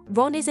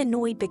 Ron is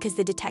annoyed because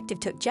the detective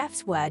took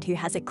Jeff's word, who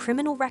has a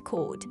criminal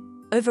record,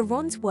 over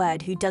Ron's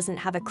word, who doesn't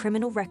have a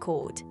criminal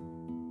record.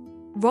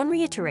 Ron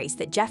reiterates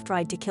that Jeff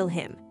tried to kill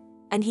him,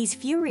 and he's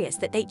furious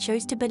that they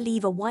chose to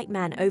believe a white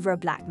man over a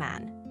black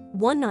man.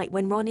 One night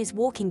when Ron is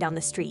walking down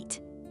the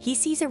street, he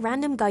sees a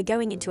random guy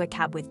going into a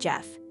cab with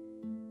Jeff.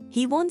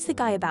 He warns the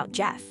guy about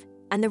Jeff,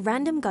 and the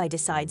random guy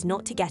decides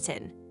not to get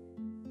in.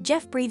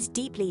 Jeff breathes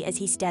deeply as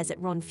he stares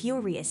at Ron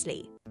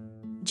furiously.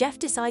 Jeff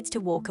decides to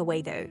walk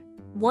away though.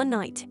 One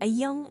night, a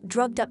young,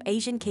 drugged-up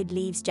Asian kid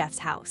leaves Jeff's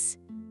house.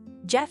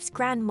 Jeff's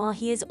grandma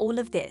hears all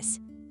of this,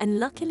 and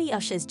luckily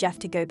ushers Jeff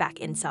to go back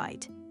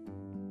inside.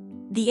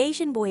 The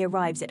Asian boy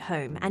arrives at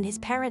home and his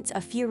parents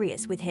are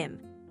furious with him,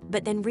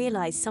 but then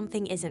realize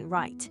something isn't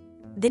right.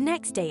 The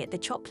next day at the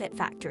chocolate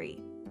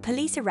factory,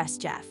 police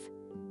arrest Jeff.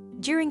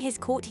 During his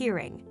court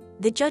hearing,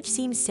 the judge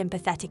seems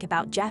sympathetic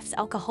about Jeff's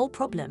alcohol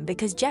problem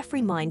because Jeff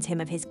reminds him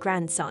of his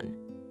grandson.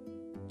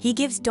 He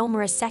gives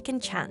Dahmer a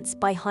second chance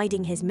by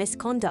hiding his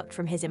misconduct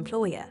from his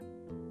employer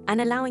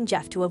and allowing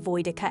Jeff to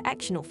avoid a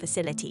correctional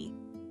facility.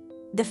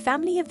 The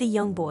family of the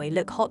young boy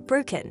look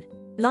heartbroken.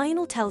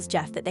 Lionel tells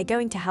Jeff that they're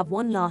going to have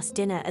one last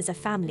dinner as a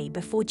family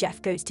before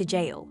Jeff goes to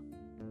jail.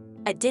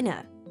 At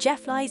dinner,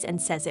 Jeff lies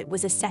and says it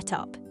was a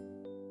setup.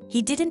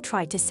 He didn't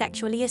try to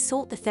sexually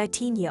assault the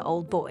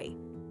 13-year-old boy,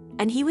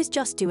 and he was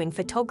just doing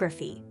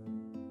photography.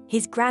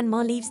 His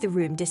grandma leaves the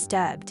room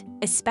disturbed,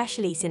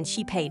 especially since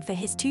she paid for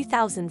his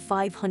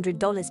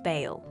 $2,500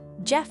 bail.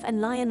 Jeff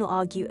and Lionel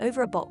argue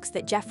over a box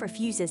that Jeff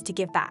refuses to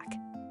give back.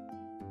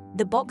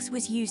 The box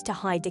was used to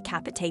hide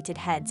decapitated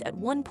heads at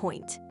one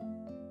point.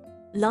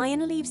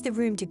 Lionel leaves the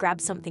room to grab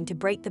something to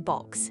break the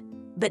box,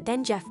 but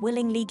then Jeff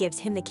willingly gives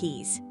him the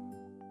keys.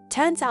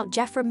 Turns out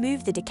Jeff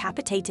removed the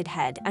decapitated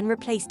head and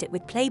replaced it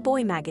with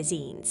Playboy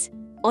magazines.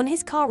 On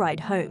his car ride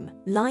home,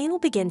 Lionel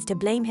begins to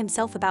blame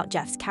himself about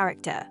Jeff's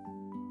character.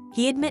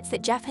 He admits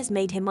that Jeff has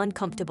made him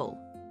uncomfortable.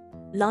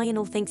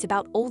 Lionel thinks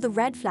about all the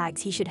red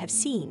flags he should have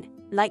seen,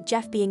 like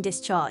Jeff being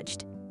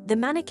discharged, the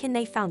mannequin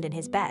they found in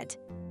his bed,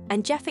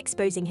 and Jeff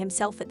exposing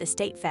himself at the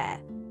state fair.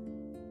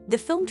 The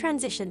film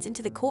transitions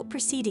into the court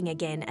proceeding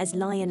again as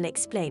Lionel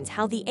explains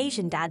how the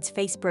Asian dad's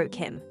face broke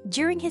him.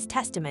 During his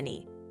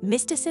testimony,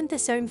 Mr.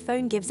 Synthesome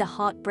Phone gives a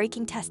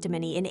heartbreaking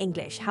testimony in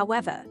English.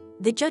 However,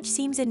 the judge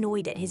seems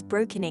annoyed at his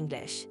broken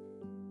English.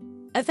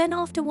 Then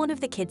after one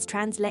of the kids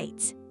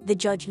translates, the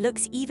judge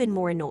looks even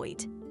more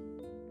annoyed.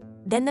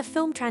 Then the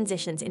film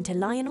transitions into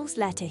Lionel's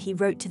letter he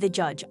wrote to the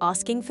judge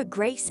asking for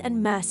grace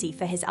and mercy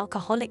for his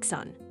alcoholic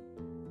son.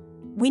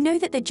 We know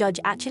that the judge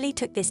actually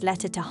took this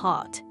letter to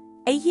heart.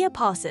 A year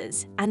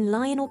passes, and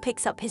Lionel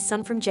picks up his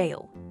son from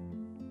jail.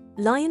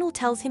 Lionel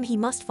tells him he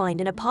must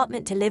find an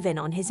apartment to live in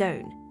on his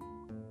own.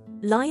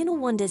 Lionel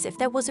wonders if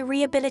there was a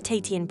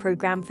rehabilitation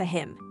program for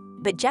him,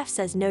 but Jeff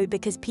says no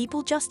because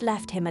people just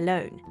left him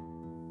alone.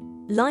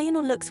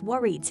 Lionel looks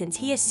worried since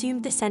he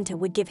assumed the center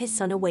would give his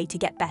son a way to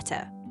get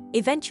better.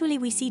 Eventually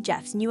we see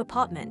Jeff's new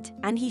apartment,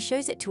 and he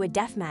shows it to a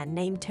deaf man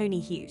named Tony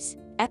Hughes.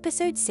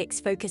 Episode 6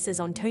 focuses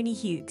on Tony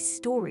Hughes'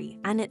 story,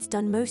 and it's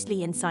done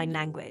mostly in sign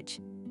language.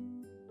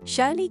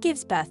 Shirley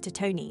gives birth to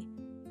Tony,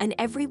 and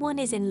everyone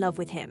is in love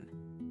with him.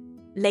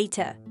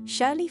 Later,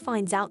 Shirley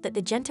finds out that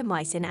the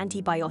gentamicin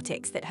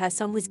antibiotics that her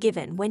son was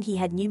given when he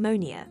had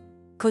pneumonia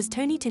caused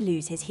Tony to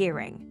lose his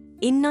hearing.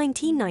 In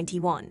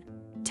 1991,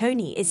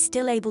 Tony is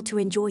still able to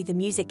enjoy the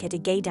music at a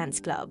gay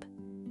dance club.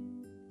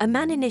 A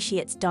man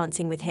initiates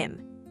dancing with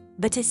him,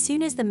 but as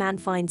soon as the man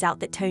finds out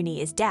that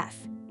Tony is deaf,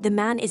 the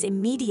man is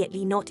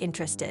immediately not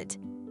interested.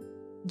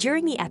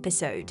 During the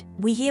episode,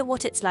 we hear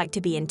what it's like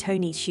to be in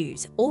Tony's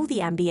shoes. All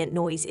the ambient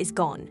noise is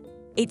gone.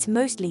 It's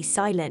mostly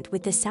silent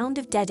with the sound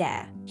of dead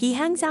air. He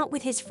hangs out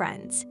with his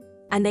friends,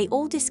 and they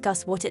all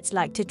discuss what it's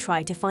like to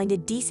try to find a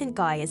decent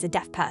guy as a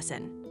deaf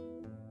person.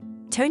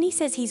 Tony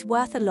says he's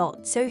worth a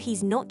lot, so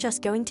he's not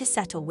just going to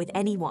settle with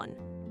anyone.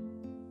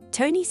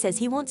 Tony says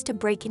he wants to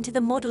break into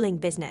the modeling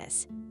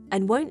business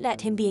and won't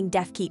let him being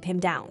deaf keep him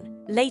down.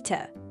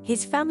 Later,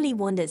 his family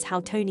wonders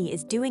how Tony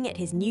is doing at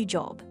his new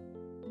job.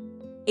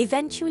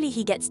 Eventually,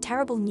 he gets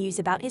terrible news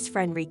about his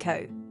friend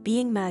Rico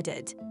being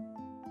murdered.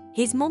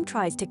 His mom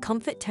tries to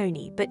comfort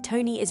Tony, but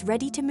Tony is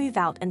ready to move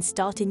out and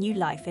start a new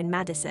life in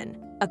Madison,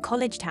 a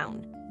college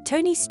town.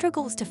 Tony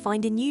struggles to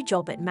find a new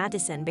job at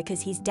Madison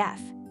because he's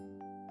deaf.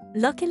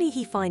 Luckily,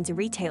 he finds a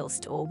retail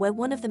store where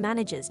one of the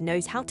managers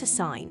knows how to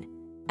sign,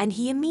 and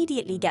he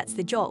immediately gets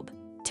the job.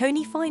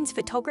 Tony finds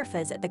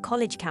photographers at the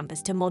college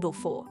campus to model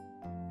for.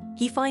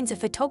 He finds a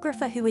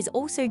photographer who is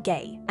also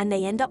gay, and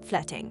they end up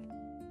flirting.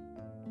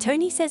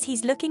 Tony says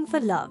he's looking for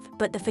love,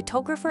 but the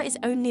photographer is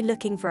only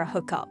looking for a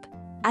hookup.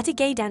 At a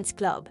gay dance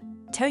club,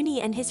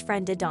 Tony and his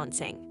friend are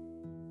dancing.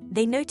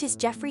 They notice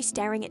Jeffrey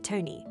staring at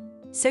Tony,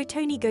 so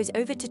Tony goes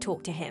over to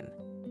talk to him.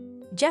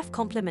 Jeff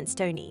compliments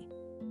Tony.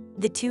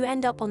 The two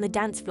end up on the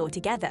dance floor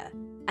together,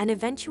 and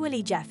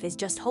eventually Jeff is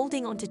just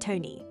holding onto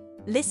Tony,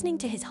 listening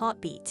to his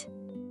heartbeat.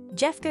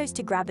 Jeff goes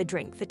to grab a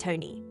drink for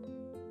Tony.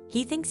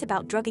 He thinks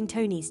about drugging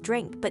Tony's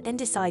drink but then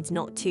decides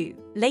not to.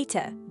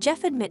 Later,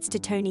 Jeff admits to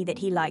Tony that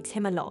he likes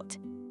him a lot.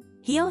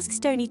 He asks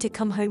Tony to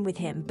come home with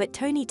him, but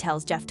Tony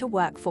tells Jeff to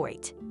work for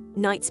it.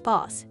 Nights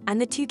pass,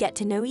 and the two get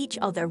to know each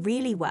other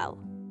really well.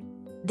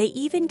 They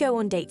even go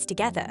on dates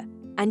together,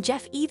 and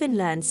Jeff even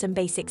learns some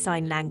basic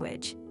sign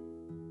language.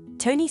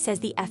 Tony says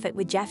the effort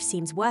with Jeff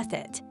seems worth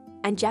it,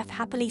 and Jeff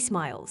happily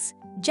smiles.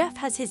 Jeff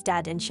has his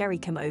dad and Sherry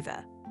come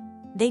over.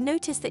 They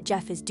notice that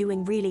Jeff is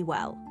doing really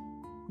well.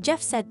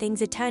 Jeff said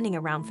things are turning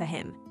around for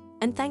him,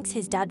 and thanks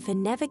his dad for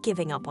never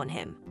giving up on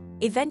him.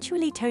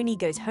 Eventually, Tony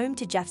goes home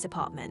to Jeff's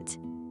apartment.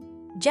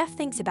 Jeff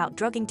thinks about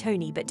drugging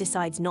Tony but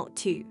decides not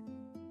to.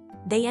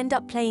 They end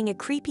up playing a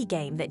creepy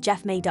game that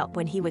Jeff made up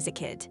when he was a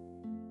kid.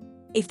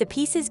 If the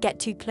pieces get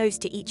too close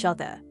to each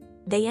other,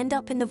 they end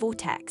up in the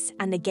vortex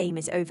and the game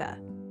is over.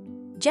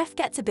 Jeff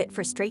gets a bit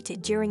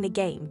frustrated during the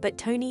game, but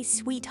Tony's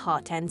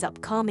sweetheart ends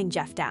up calming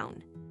Jeff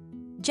down.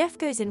 Jeff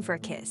goes in for a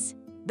kiss,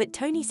 but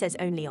Tony says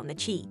only on the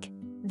cheek.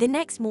 The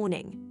next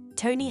morning,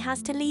 Tony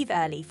has to leave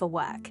early for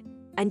work,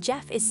 and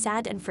Jeff is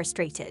sad and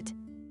frustrated.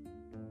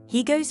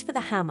 He goes for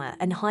the hammer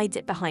and hides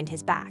it behind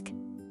his back.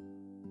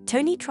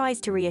 Tony tries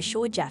to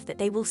reassure Jeff that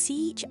they will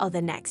see each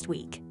other next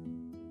week.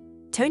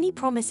 Tony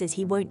promises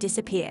he won't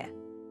disappear.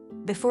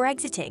 Before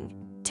exiting,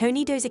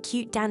 Tony does a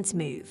cute dance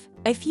move.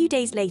 A few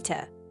days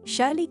later,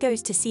 Shirley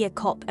goes to see a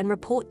cop and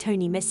report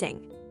Tony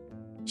missing.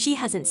 She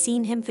hasn't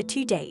seen him for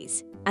 2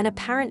 days, and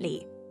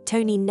apparently,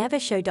 Tony never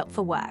showed up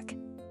for work.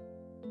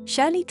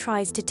 Shirley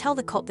tries to tell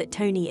the cop that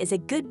Tony is a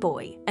good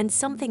boy and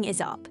something is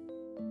up.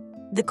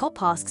 The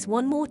cop asks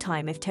one more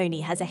time if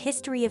Tony has a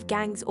history of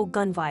gangs or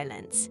gun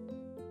violence.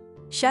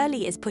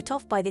 Shirley is put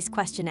off by this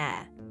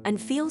questionnaire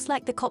and feels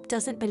like the cop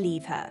doesn't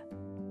believe her.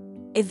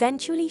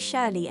 Eventually,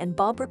 Shirley and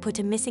Barbara put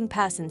a missing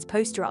persons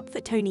poster up for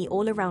Tony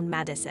all around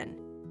Madison.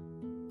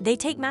 They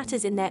take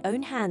matters in their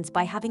own hands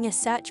by having a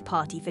search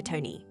party for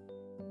Tony.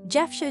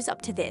 Jeff shows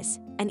up to this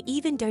and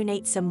even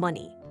donates some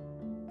money.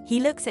 He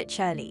looks at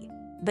Shirley,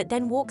 but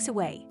then walks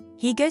away.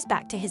 He goes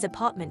back to his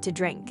apartment to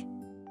drink.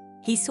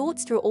 He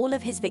sorts through all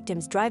of his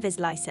victims' driver's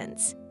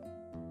license.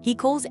 He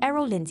calls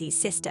Errol Lindsay's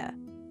sister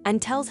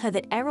and tells her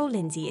that Errol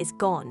Lindsay is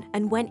gone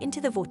and went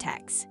into the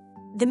vortex.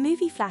 The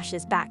movie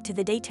flashes back to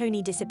the day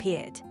Tony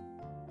disappeared.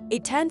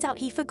 It turns out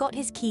he forgot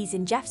his keys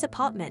in Jeff's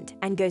apartment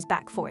and goes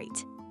back for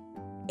it.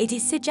 It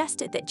is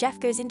suggested that Jeff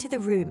goes into the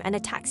room and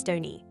attacks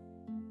Tony.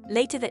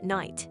 Later that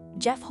night,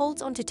 Jeff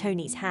holds onto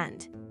Tony's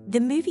hand. The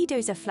movie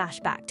does a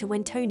flashback to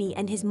when Tony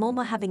and his mom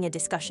are having a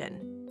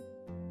discussion.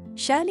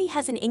 Shirley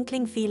has an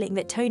inkling feeling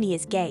that Tony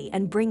is gay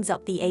and brings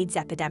up the AIDS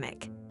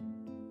epidemic.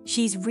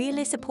 She's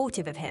really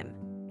supportive of him.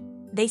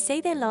 They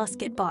say their last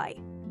goodbye.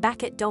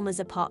 Back at Dahmer's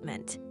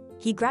apartment,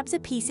 he grabs a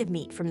piece of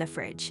meat from the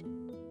fridge.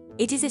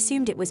 It is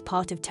assumed it was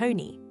part of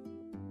Tony.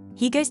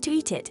 He goes to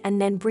eat it and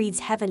then breathes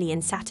heavily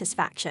in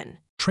satisfaction.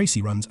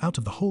 Tracy runs out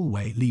of the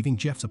hallway, leaving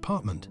Jeff's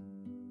apartment.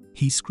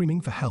 He's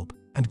screaming for help,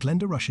 and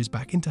Glenda rushes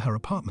back into her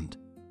apartment.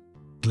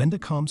 Glenda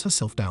calms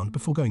herself down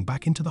before going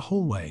back into the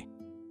hallway.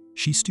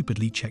 She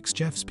stupidly checks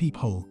Jeff's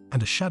peephole,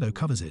 and a shadow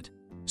covers it,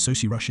 so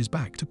she rushes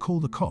back to call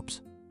the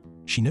cops.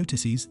 She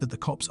notices that the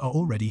cops are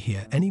already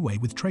here anyway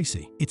with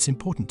Tracy. It's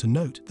important to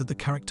note that the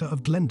character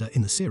of Glenda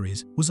in the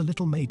series was a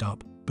little made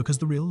up, because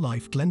the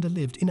real-life Glenda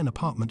lived in an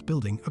apartment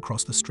building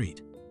across the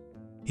street.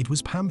 It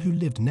was Pam who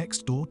lived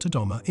next door to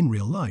Dahmer in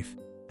real life,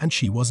 and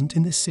she wasn't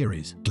in this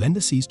series.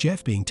 Glenda sees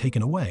Jeff being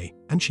taken away,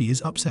 and she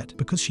is upset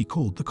because she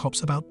called the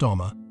cops about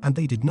Dahmer, and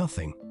they did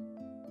nothing.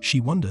 She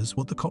wonders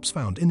what the cops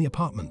found in the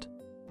apartment.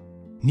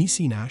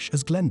 Niecy Nash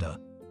as Glenda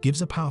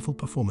gives a powerful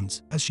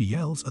performance as she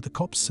yells at the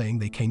cops saying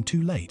they came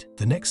too late.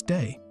 The next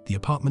day, the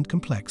apartment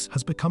complex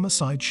has become a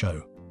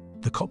sideshow.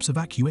 The cops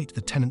evacuate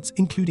the tenants,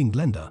 including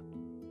Glenda.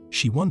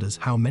 She wonders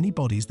how many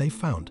bodies they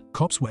found.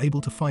 Cops were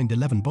able to find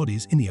 11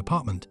 bodies in the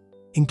apartment,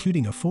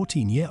 including a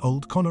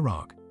 14-year-old Connor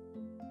Ark.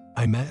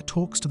 Mayor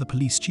talks to the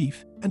police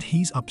chief, and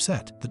he's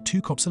upset that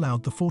 2 cops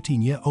allowed the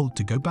 14-year-old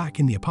to go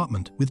back in the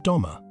apartment with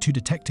Dahmer. 2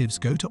 detectives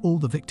go to all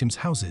the victims'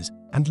 houses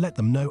and let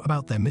them know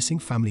about their missing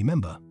family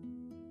member.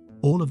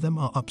 All of them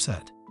are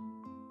upset.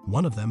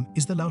 One of them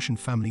is the Laushan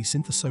family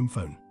synthesome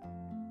phone.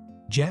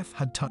 Jeff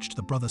had touched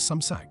the brother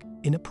Sumsak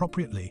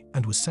inappropriately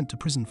and was sent to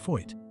prison for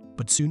it,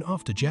 but soon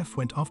after Jeff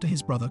went after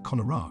his brother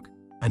Connor Ark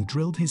and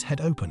drilled his head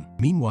open.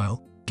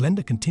 Meanwhile,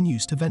 Glenda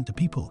continues to vent to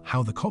people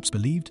how the cops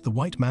believed the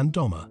white man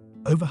Dahmer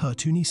over her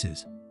 2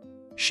 nieces.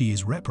 She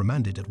is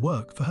reprimanded at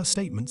work for her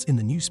statements in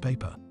the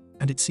newspaper,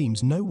 and it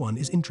seems no one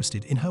is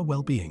interested in her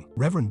well-being.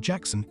 Reverend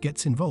Jackson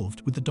gets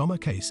involved with the Dahmer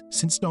case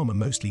since Dahmer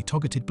mostly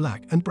targeted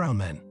black and brown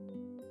men.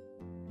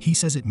 He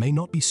says it may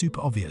not be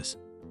super obvious,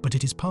 but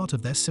it is part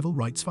of their civil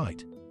rights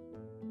fight.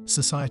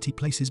 Society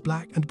places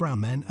black and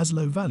brown men as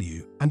low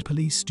value, and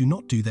police do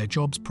not do their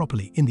jobs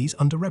properly in these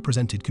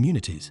underrepresented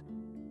communities.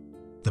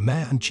 The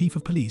mayor and chief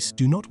of police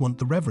do not want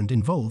the Reverend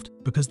involved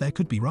because there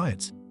could be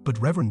riots, but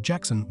Reverend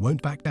Jackson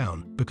won't back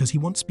down because he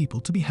wants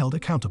people to be held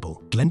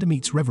accountable. Glenda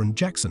meets Reverend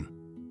Jackson.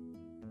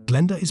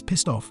 Glenda is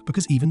pissed off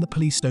because even the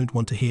police don't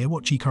want to hear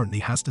what she currently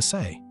has to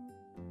say.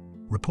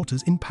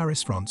 Reporters in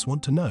Paris, France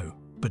want to know,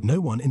 but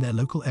no one in their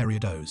local area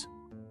does.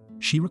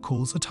 She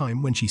recalls a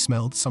time when she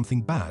smelled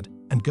something bad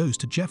and goes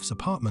to Jeff's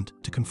apartment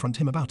to confront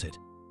him about it.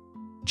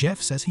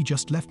 Jeff says he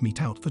just left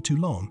meat out for too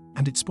long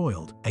and it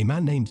spoiled. A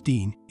man named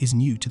Dean is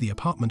new to the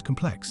apartment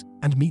complex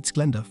and meets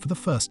Glenda for the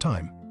first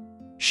time.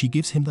 She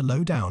gives him the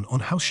lowdown on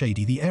how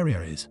shady the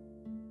area is.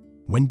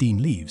 When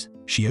Dean leaves,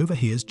 she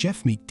overhears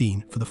Jeff meet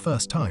Dean for the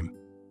first time,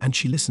 and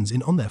she listens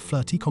in on their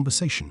flirty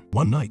conversation.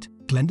 One night,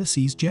 Glenda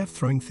sees Jeff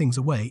throwing things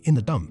away in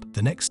the dump.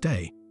 The next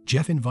day,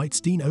 Jeff invites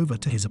Dean over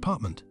to his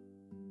apartment.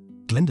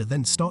 Glenda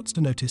then starts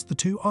to notice the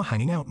two are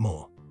hanging out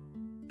more.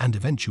 And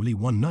eventually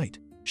one night,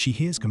 she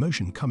hears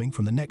commotion coming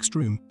from the next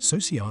room, so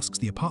she asks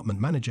the apartment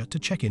manager to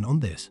check in on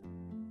this.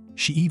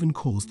 She even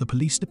calls the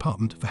police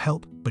department for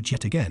help, but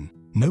yet again,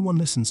 no one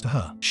listens to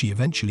her. She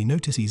eventually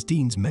notices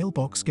Dean's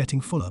mailbox getting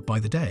fuller by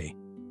the day,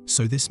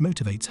 so this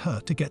motivates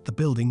her to get the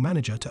building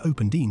manager to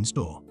open Dean's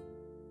door.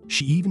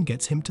 She even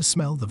gets him to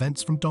smell the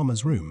vents from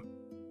Dahmer's room.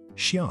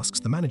 She asks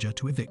the manager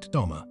to evict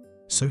Dahmer,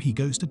 so he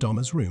goes to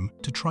Dahmer's room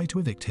to try to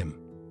evict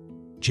him.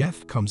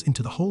 Jeff comes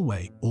into the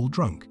hallway all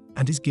drunk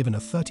and is given a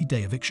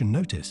 30-day eviction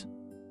notice.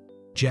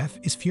 Jeff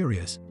is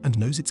furious and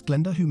knows it's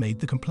Glenda who made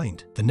the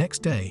complaint. The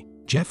next day,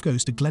 Jeff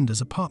goes to Glenda's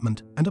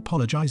apartment and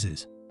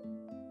apologizes.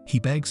 He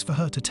begs for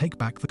her to take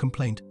back the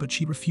complaint, but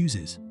she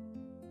refuses.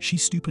 She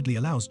stupidly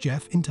allows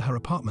Jeff into her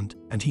apartment,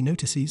 and he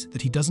notices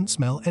that he doesn't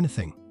smell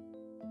anything.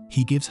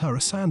 He gives her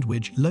a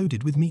sandwich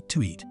loaded with meat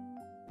to eat.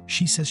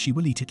 She says she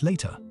will eat it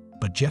later,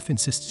 but Jeff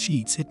insists she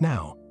eats it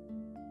now.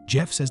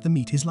 Jeff says the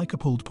meat is like a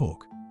pulled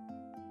pork.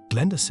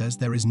 Glenda says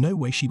there is no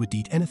way she would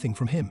eat anything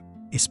from him,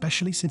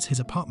 especially since his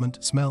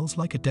apartment smells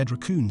like a dead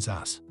raccoon's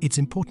ass. It's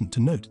important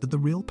to note that the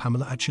real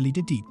Pamela actually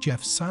did eat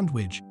Jeff's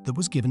sandwich that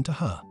was given to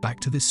her. Back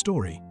to this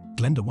story,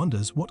 Glenda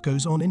wonders what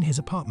goes on in his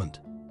apartment.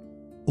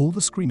 All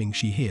the screaming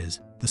she hears,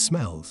 the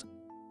smells.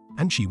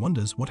 And she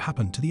wonders what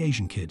happened to the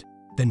Asian kid,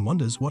 then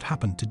wonders what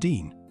happened to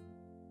Dean.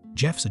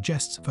 Jeff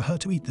suggests for her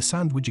to eat the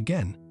sandwich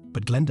again,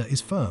 but Glenda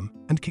is firm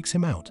and kicks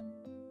him out.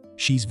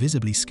 She's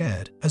visibly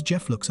scared as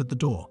Jeff looks at the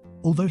door,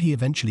 although he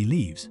eventually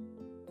leaves.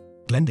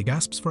 Glenda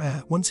gasps for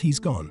air once he's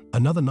gone.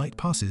 Another night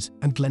passes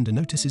and Glenda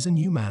notices a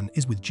new man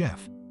is with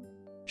Jeff.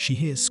 She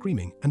hears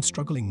screaming and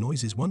struggling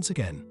noises once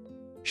again.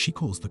 She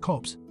calls the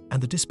cops,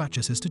 and the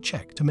dispatcher says to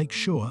check to make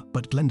sure,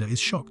 but Glenda is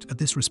shocked at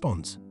this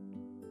response.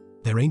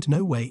 There ain't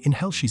no way in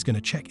hell she's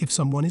gonna check if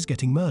someone is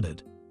getting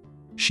murdered.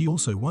 She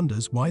also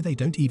wonders why they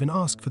don't even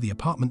ask for the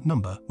apartment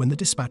number when the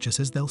dispatcher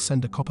says they'll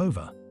send a cop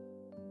over.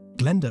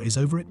 Glenda is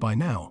over it by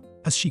now,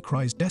 as she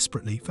cries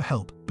desperately for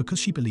help because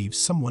she believes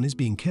someone is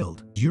being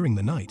killed. During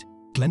the night,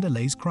 Glenda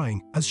lays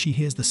crying as she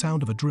hears the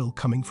sound of a drill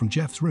coming from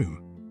Jeff's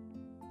room.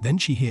 Then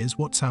she hears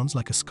what sounds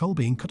like a skull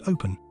being cut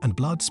open and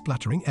blood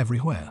splattering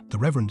everywhere. The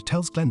Reverend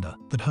tells Glenda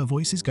that her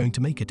voice is going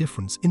to make a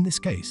difference in this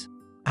case,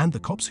 and the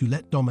cops who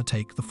let Dahmer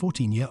take the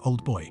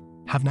 14-year-old boy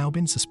have now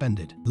been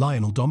suspended.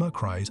 Lionel Dahmer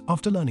cries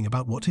after learning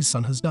about what his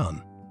son has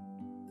done.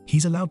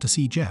 He's allowed to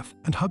see Jeff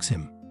and hugs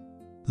him.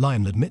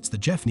 Lionel admits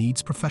that Jeff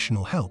needs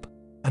professional help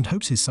and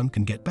hopes his son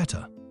can get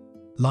better.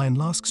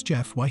 Lionel asks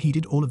Jeff why he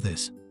did all of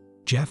this.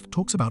 Jeff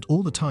talks about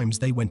all the times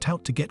they went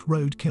out to get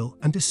roadkill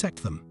and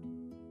dissect them.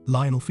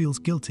 Lionel feels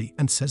guilty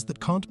and says that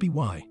can't be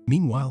why.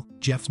 Meanwhile,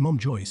 Jeff's mom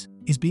Joyce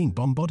is being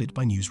bombarded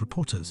by news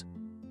reporters.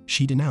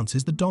 She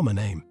denounces the Dahmer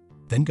name,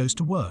 then goes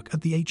to work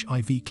at the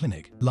HIV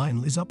clinic.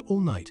 Lionel is up all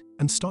night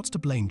and starts to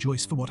blame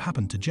Joyce for what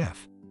happened to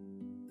Jeff.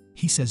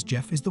 He says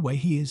Jeff is the way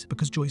he is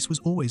because Joyce was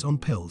always on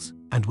pills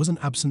and was an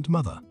absent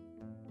mother.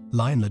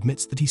 Lionel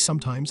admits that he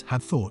sometimes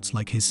had thoughts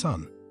like his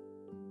son.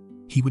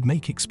 He would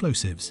make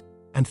explosives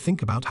and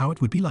think about how it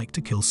would be like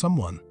to kill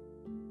someone.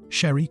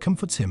 Sherry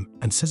comforts him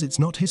and says it's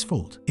not his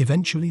fault.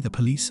 Eventually, the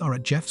police are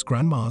at Jeff's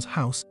grandma's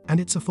house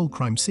and it's a full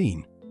crime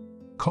scene.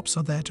 Cops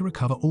are there to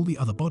recover all the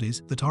other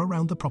bodies that are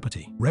around the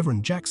property.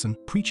 Reverend Jackson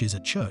preaches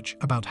at church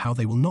about how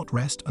they will not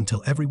rest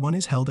until everyone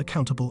is held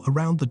accountable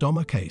around the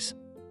Dahmer case.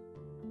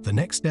 The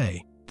next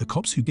day, the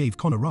cops who gave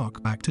Connor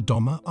Rock back to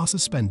Dahmer are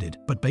suspended,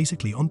 but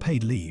basically on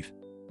paid leave.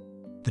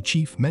 The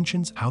chief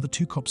mentions how the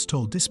two cops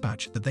told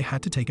dispatch that they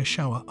had to take a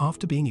shower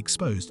after being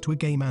exposed to a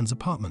gay man's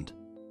apartment.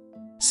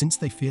 Since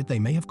they feared they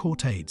may have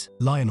caught AIDS,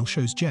 Lionel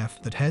shows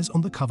Jeff that hair's on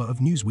the cover of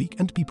Newsweek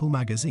and People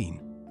magazine.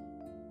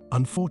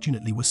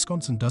 Unfortunately,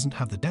 Wisconsin doesn't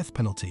have the death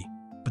penalty,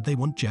 but they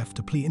want Jeff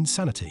to plead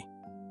insanity.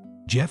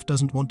 Jeff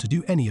doesn't want to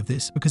do any of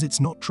this because it's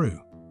not true.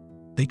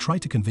 They try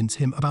to convince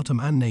him about a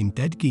man named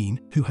Ed Gein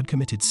who had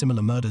committed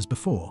similar murders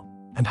before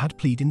and had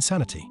plead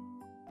insanity.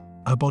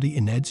 A body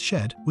in Ed's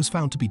shed was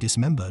found to be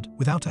dismembered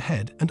without a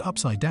head and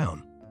upside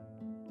down.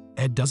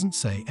 Ed doesn't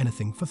say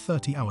anything for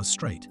 30 hours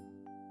straight.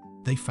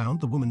 They found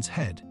the woman's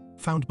head,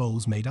 found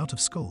bowls made out of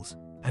skulls,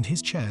 and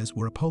his chairs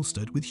were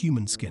upholstered with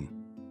human skin.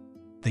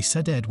 They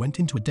said Ed went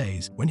into a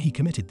daze when he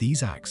committed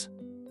these acts.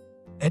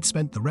 Ed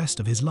spent the rest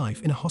of his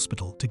life in a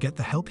hospital to get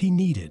the help he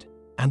needed,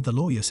 and the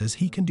lawyer says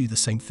he can do the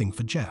same thing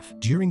for Jeff.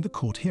 During the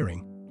court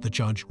hearing, the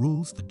judge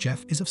rules that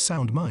Jeff is of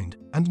sound mind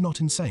and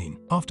not insane.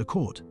 After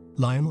court,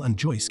 Lionel and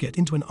Joyce get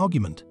into an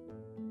argument.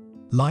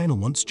 Lionel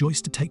wants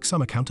Joyce to take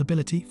some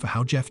accountability for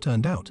how Jeff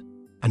turned out,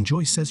 and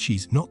Joyce says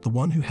she's not the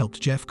one who helped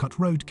Jeff cut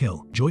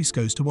roadkill. Joyce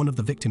goes to one of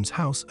the victims'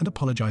 house and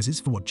apologizes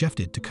for what Jeff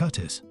did to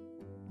Curtis.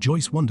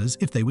 Joyce wonders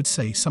if they would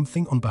say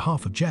something on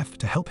behalf of Jeff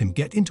to help him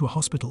get into a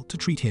hospital to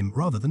treat him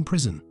rather than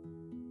prison.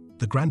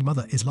 The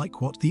grandmother is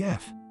like, what the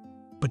F?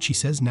 But she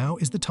says now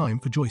is the time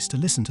for Joyce to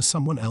listen to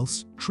someone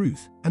else,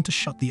 truth, and to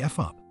shut the F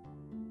up.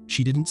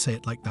 She didn't say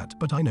it like that,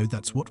 but I know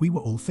that's what we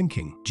were all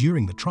thinking.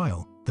 During the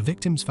trial, the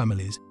victims'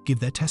 families give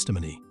their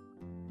testimony.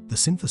 The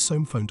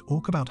synthesome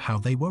talk about how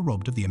they were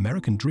robbed of the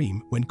American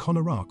dream when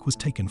Connor Ark was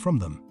taken from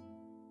them.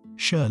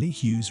 Shirley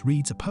Hughes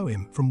reads a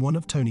poem from one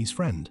of Tony's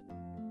friend.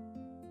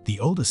 The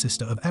older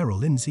sister of Errol,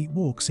 Lindsay,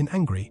 walks in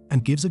angry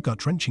and gives a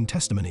gut-wrenching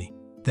testimony,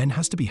 then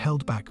has to be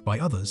held back by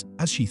others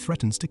as she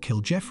threatens to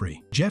kill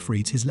Jeffrey. Jeff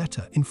reads his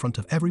letter in front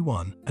of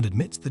everyone and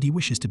admits that he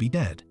wishes to be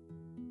dead.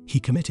 He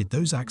committed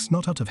those acts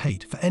not out of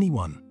hate for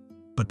anyone,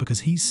 but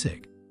because he's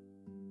sick.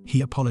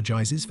 He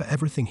apologizes for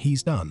everything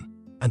he's done,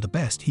 and the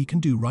best he can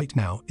do right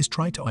now is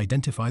try to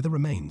identify the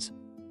remains.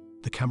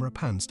 The camera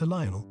pans to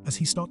Lionel as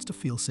he starts to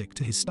feel sick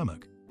to his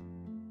stomach.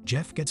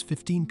 Jeff gets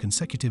 15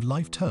 consecutive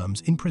life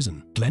terms in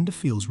prison. Glenda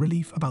feels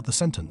relief about the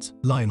sentence.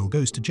 Lionel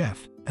goes to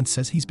Jeff and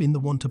says he's been the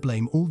one to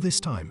blame all this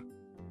time.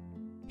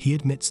 He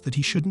admits that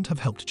he shouldn't have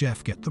helped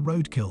Jeff get the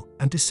roadkill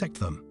and dissect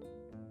them.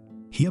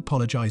 He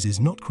apologizes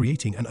not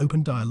creating an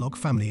open dialogue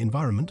family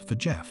environment for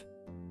Jeff.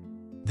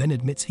 Then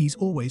admits he's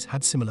always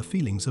had similar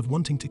feelings of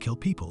wanting to kill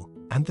people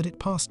and that it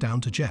passed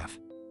down to Jeff.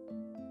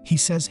 He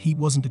says he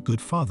wasn't a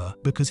good father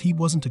because he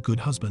wasn't a good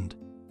husband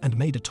and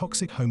made a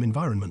toxic home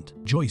environment.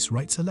 Joyce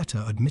writes a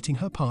letter admitting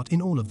her part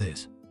in all of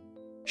this.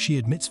 She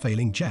admits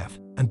failing Jeff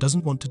and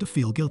doesn't want to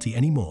feel guilty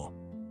anymore.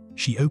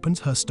 She opens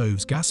her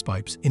stove's gas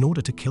pipes in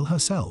order to kill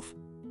herself.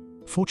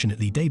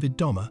 Fortunately, David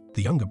Dahmer,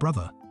 the younger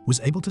brother, was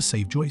able to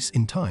save Joyce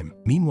in time.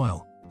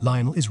 Meanwhile,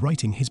 Lionel is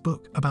writing his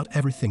book about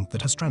everything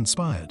that has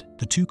transpired.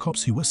 The two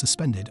cops who were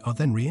suspended are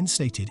then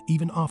reinstated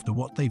even after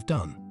what they've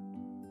done.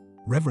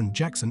 Reverend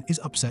Jackson is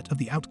upset of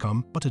the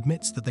outcome but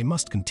admits that they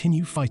must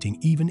continue fighting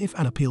even if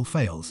an appeal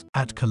fails.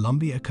 At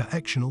Columbia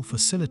Correctional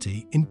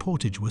Facility in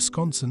Portage,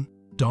 Wisconsin,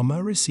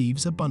 Dahmer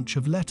receives a bunch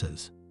of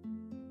letters.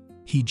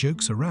 He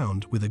jokes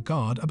around with a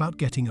guard about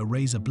getting a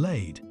razor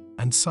blade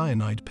and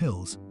cyanide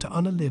pills to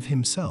unalive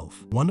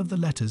himself. One of the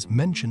letters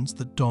mentions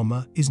that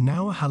Dahmer is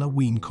now a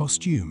Halloween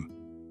costume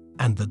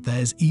and that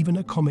there's even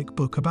a comic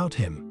book about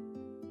him.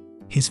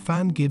 His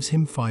fan gives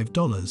him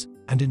 $5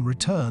 and in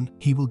return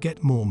he will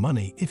get more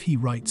money if he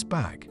writes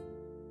back.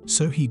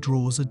 So he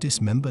draws a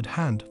dismembered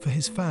hand for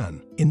his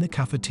fan. In the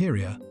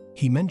cafeteria,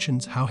 he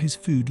mentions how his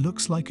food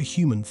looks like a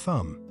human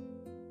thumb,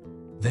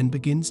 then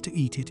begins to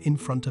eat it in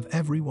front of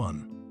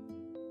everyone.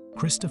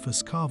 Christopher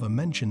Scarver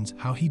mentions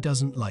how he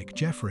doesn't like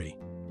Jeffrey,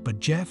 but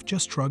Jeff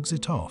just shrugs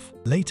it off.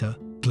 Later,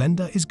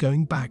 Glenda is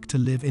going back to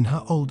live in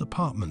her old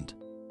apartment.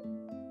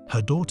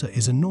 Her daughter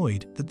is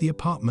annoyed that the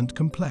apartment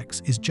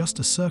complex is just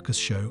a circus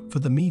show for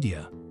the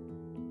media.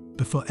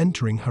 Before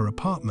entering her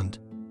apartment,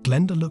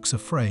 Glenda looks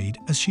afraid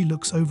as she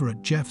looks over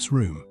at Jeff's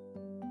room.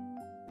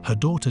 Her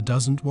daughter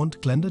doesn't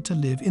want Glenda to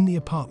live in the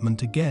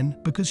apartment again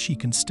because she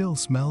can still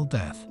smell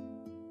death.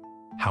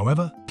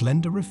 However,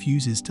 Glenda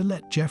refuses to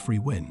let Jeffrey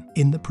win.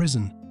 In the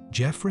prison,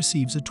 Jeff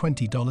receives a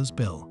 $20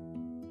 bill.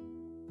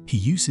 He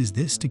uses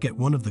this to get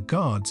one of the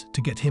guards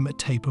to get him a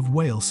tape of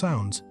whale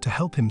sounds to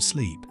help him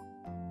sleep.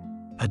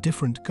 A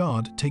different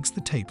guard takes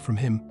the tape from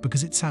him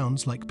because it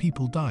sounds like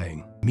people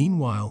dying.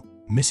 Meanwhile,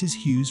 Mrs.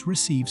 Hughes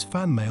receives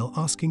fan mail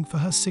asking for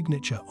her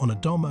signature on a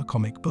Dahmer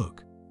comic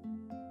book.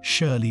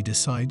 Shirley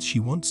decides she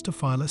wants to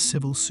file a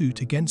civil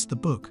suit against the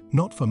book,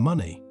 not for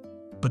money,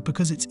 but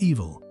because it's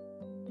evil.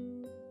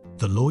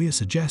 The lawyer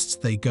suggests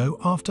they go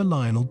after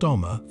Lionel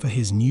Dahmer for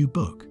his new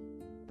book,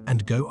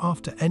 and go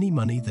after any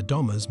money the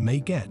Dahmers may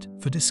get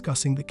for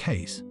discussing the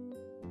case.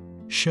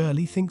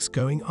 Shirley thinks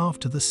going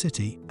after the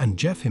city and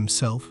Jeff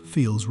himself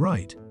feels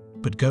right,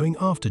 but going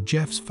after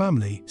Jeff's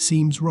family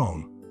seems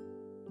wrong.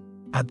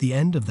 At the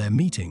end of their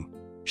meeting,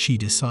 she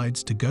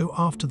decides to go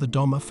after the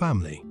Dahmer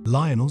family.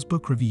 Lionel's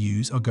book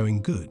reviews are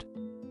going good.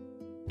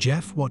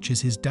 Jeff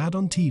watches his dad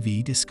on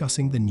TV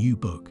discussing the new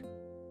book.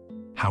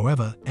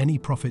 However, any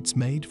profits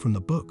made from the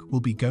book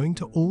will be going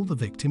to all the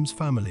victims'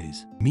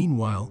 families.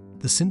 Meanwhile,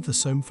 the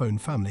synthesome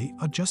family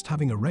are just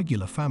having a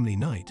regular family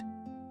night,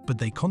 but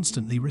they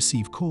constantly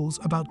receive calls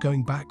about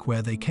going back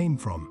where they came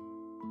from.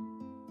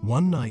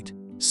 One night,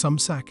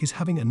 Sumsack is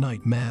having a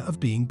nightmare of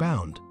being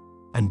bound,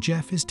 and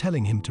Jeff is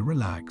telling him to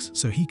relax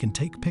so he can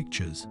take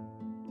pictures.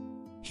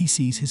 He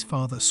sees his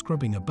father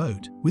scrubbing a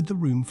boat with the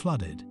room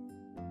flooded.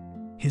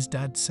 His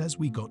dad says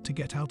we got to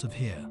get out of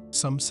here.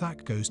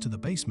 Sumsack goes to the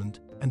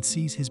basement and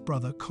sees his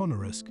brother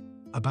Connorisk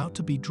about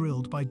to be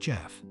drilled by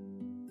Jeff.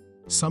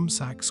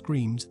 Sumsack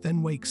screams,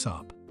 then wakes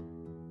up.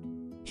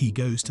 He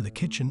goes to the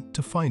kitchen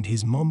to find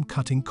his mom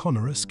cutting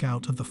Connorisk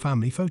out of the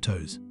family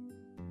photos.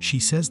 She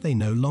says they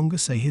no longer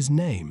say his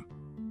name.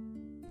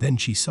 Then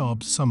she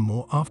sobs some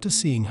more after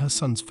seeing her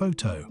son's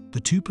photo. The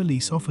two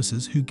police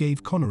officers who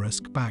gave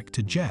Connorisk back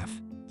to Jeff,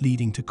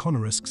 leading to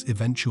Connorisk's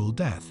eventual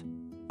death,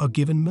 are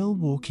given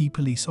Milwaukee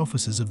Police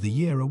Officers of the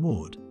Year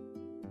award.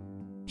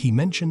 He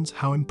mentions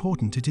how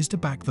important it is to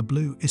back the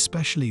blue,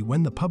 especially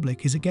when the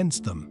public is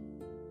against them.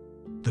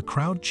 The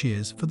crowd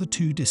cheers for the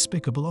two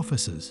despicable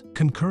officers.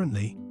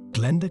 Concurrently,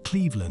 Glenda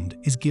Cleveland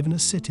is given a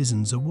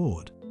Citizens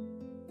Award.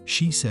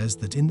 She says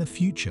that in the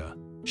future,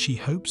 She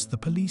hopes the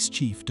police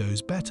chief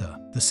does better.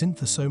 The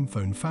Synthesome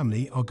phone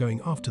family are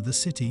going after the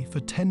city for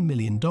 $10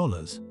 million.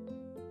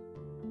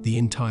 The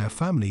entire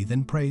family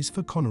then prays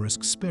for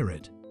Conorisk's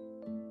spirit.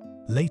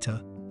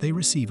 Later, they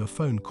receive a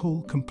phone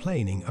call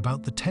complaining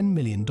about the $10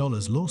 million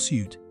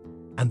lawsuit,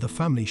 and the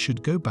family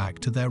should go back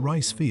to their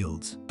rice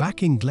fields.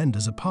 Back in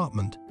Glenda's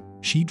apartment,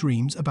 she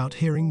dreams about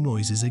hearing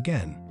noises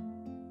again.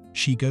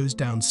 She goes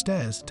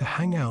downstairs to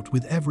hang out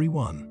with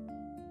everyone.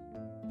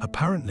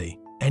 Apparently,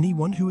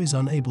 anyone who is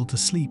unable to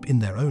sleep in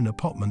their own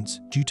apartments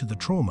due to the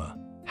trauma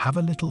have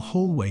a little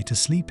hallway to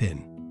sleep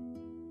in.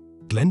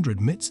 Glenda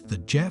admits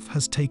that Jeff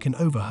has taken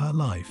over her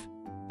life,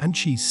 and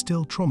she's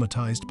still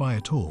traumatized by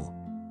it all.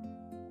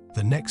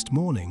 The next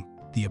morning,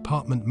 the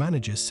apartment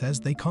manager says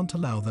they can't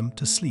allow them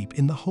to sleep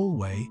in the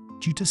hallway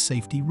due to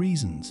safety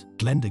reasons.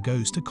 Glenda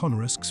goes to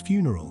Conorisk's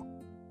funeral.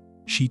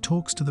 She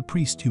talks to the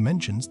priest who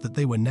mentions that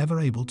they were never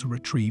able to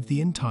retrieve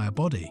the entire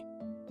body,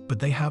 but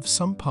they have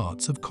some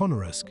parts of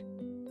Conorisk.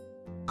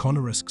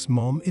 Conorisk's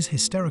mom is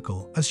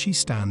hysterical as she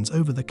stands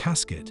over the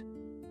casket.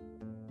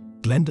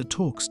 Glenda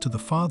talks to the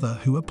father,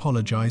 who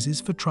apologizes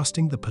for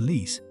trusting the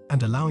police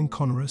and allowing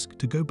Conorisk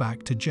to go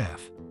back to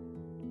Jeff.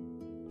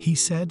 He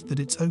said that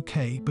it's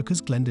okay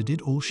because Glenda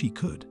did all she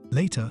could.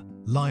 Later,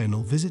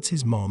 Lionel visits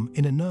his mom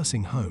in a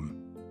nursing home.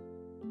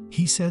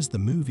 He says the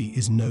movie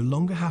is no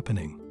longer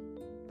happening.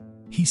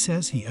 He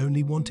says he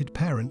only wanted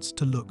parents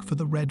to look for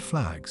the red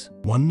flags.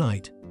 One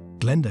night,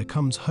 Glenda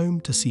comes home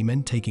to see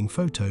men taking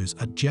photos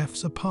at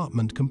Jeff's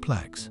apartment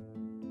complex.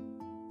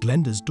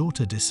 Glenda's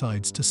daughter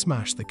decides to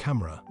smash the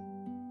camera.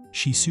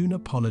 She soon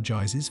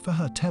apologizes for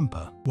her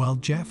temper. While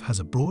Jeff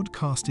has a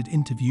broadcasted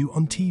interview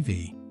on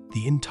TV,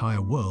 the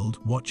entire world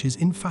watches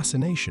in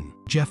fascination.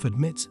 Jeff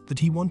admits that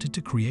he wanted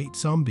to create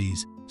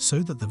zombies so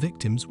that the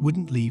victims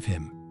wouldn't leave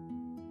him.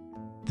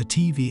 The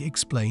TV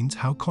explains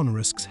how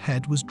Conorisk's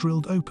head was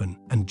drilled open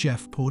and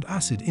Jeff poured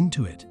acid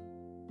into it.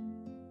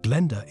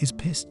 Glenda is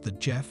pissed that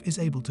Jeff is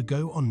able to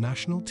go on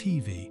national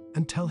TV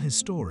and tell his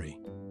story.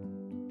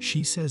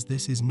 She says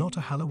this is not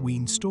a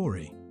Halloween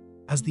story,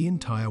 as the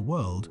entire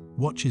world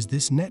watches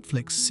this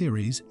Netflix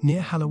series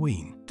near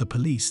Halloween. The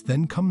police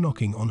then come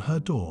knocking on her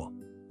door,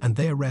 and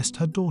they arrest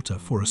her daughter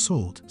for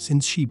assault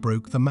since she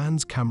broke the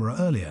man's camera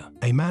earlier.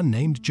 A man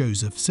named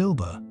Joseph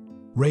Silber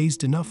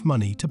raised enough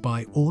money to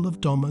buy all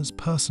of Dahmer's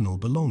personal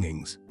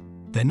belongings,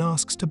 then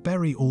asks to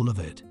bury all of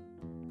it.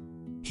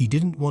 He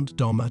didn't want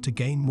Dahmer to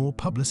gain more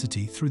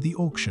publicity through the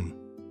auction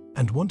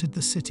and wanted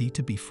the city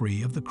to be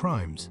free of the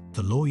crimes.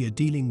 The lawyer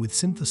dealing with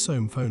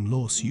Synthesome phone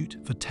lawsuit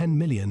for $10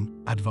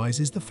 million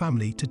advises the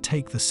family to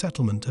take the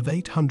settlement of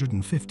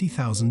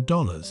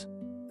 $850,000.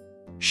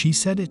 She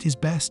said it is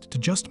best to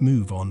just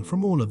move on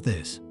from all of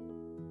this.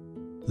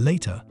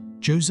 Later,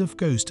 Joseph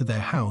goes to their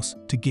house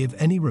to give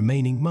any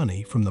remaining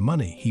money from the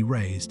money he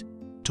raised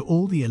to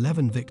all the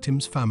 11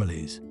 victims'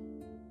 families.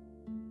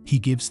 He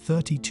gives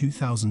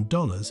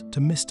 $32,000 to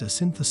Mr.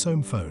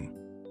 Synthesome phone.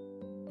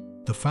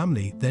 The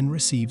family then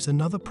receives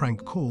another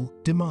prank call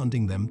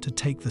demanding them to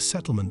take the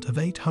settlement of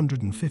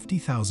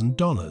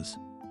 $850,000.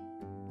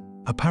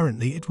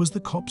 Apparently it was the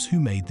cops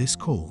who made this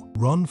call.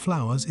 Ron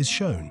Flowers is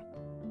shown.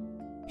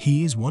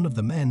 He is one of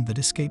the men that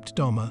escaped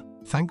Dahmer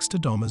thanks to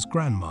Dahmer's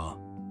grandma.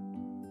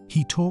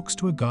 He talks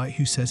to a guy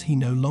who says he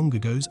no longer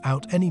goes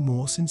out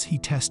anymore since he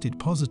tested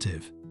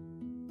positive.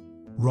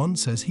 Ron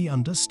says he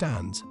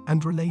understands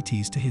and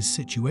relates to his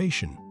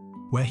situation,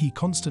 where he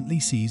constantly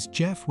sees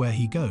Jeff where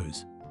he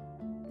goes.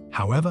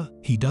 However,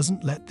 he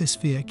doesn't let this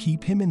fear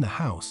keep him in the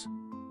house.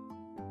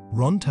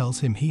 Ron tells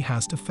him he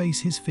has to face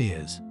his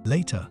fears.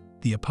 Later,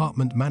 the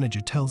apartment manager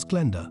tells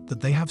Glenda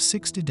that they have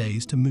 60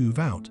 days to move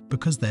out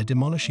because they're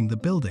demolishing the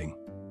building.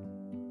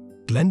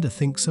 Glenda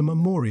thinks a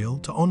memorial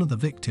to honor the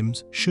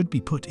victims should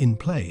be put in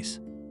place.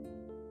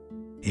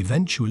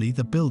 Eventually,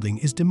 the building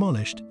is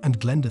demolished and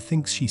Glenda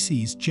thinks she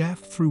sees Jeff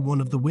through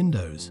one of the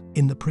windows.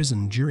 In the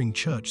prison during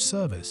church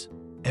service,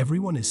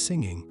 everyone is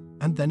singing,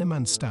 and then a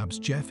man stabs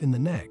Jeff in the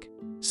neck,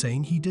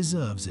 saying he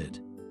deserves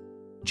it.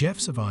 Jeff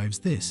survives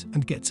this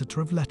and gets a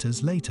trove of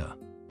letters later.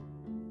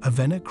 A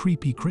then a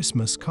creepy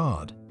Christmas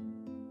card.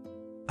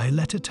 A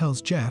letter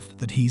tells Jeff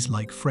that he's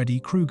like Freddy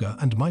Krueger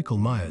and Michael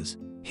Myers.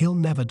 He'll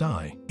never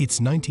die. It's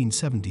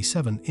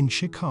 1977 in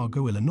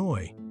Chicago,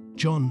 Illinois.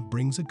 John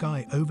brings a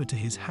guy over to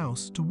his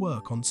house to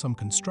work on some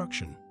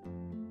construction.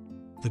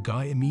 The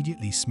guy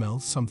immediately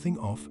smells something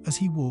off as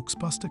he walks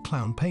past a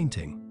clown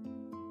painting.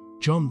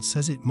 John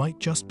says it might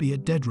just be a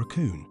dead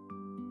raccoon.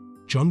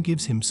 John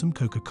gives him some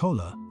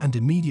Coca-Cola and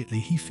immediately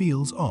he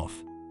feels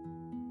off.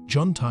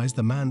 John ties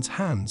the man's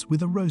hands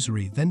with a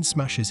rosary, then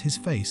smashes his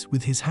face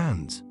with his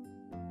hands.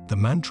 The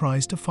man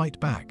tries to fight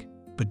back,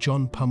 but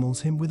John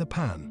pummels him with a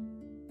pan.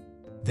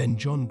 Then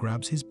John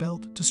grabs his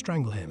belt to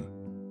strangle him.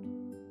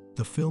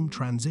 The film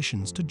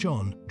transitions to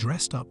John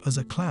dressed up as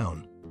a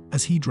clown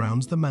as he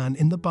drowns the man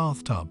in the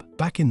bathtub.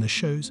 Back in the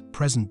show's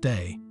present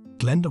day,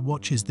 Glenda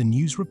watches the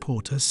news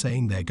reporter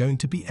saying they're going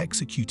to be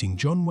executing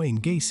John Wayne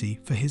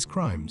Gacy for his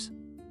crimes.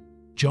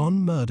 John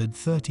murdered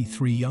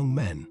 33 young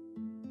men.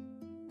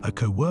 A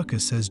co-worker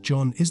says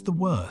John is the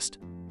worst,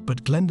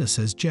 but Glenda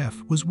says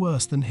Jeff was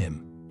worse than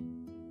him.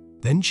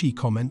 Then she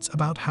comments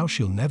about how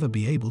she'll never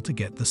be able to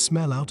get the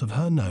smell out of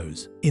her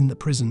nose. In the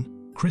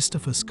prison,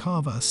 Christopher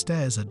Carver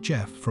stares at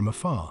Jeff from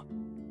afar.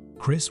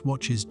 Chris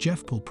watches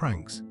Jeff pull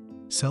pranks,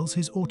 sells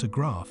his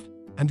autograph,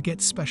 and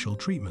gets special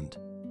treatment.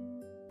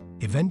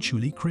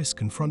 Eventually, Chris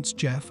confronts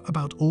Jeff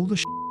about all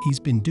the he's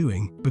been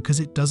doing because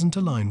it doesn't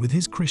align with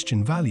his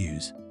Christian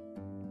values.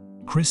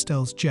 Chris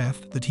tells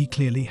Jeff that he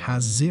clearly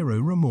has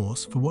zero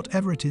remorse for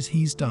whatever it is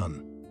he's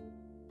done.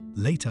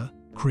 Later,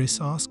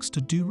 Chris asks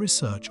to do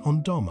research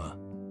on Dahmer.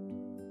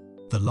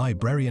 The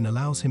librarian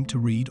allows him to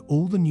read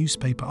all the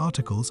newspaper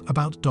articles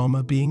about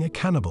Dahmer being a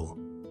cannibal.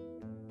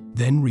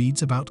 Then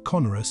reads about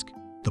Conorisk,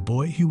 the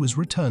boy who was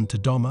returned to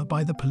Dahmer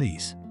by the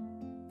police.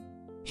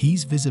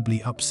 He's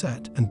visibly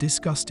upset and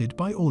disgusted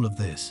by all of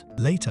this.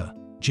 Later,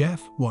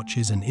 Jeff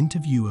watches an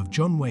interview of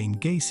John Wayne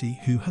Gacy,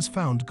 who has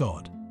found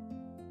God.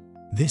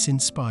 This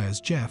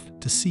inspires Jeff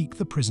to seek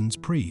the prison's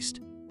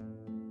priest.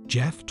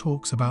 Jeff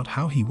talks about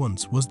how he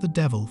once was the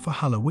devil for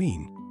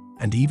Halloween,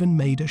 and even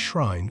made a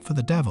shrine for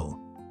the devil.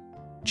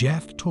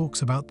 Jeff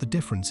talks about the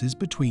differences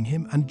between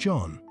him and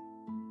John,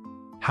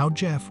 how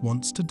Jeff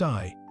wants to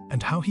die,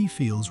 and how he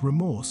feels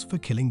remorse for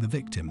killing the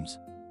victims.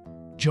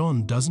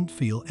 John doesn't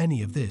feel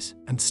any of this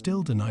and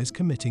still denies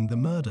committing the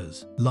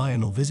murders.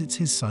 Lionel visits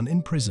his son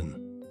in prison.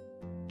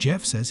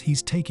 Jeff says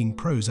he's taking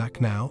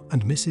Prozac now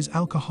and misses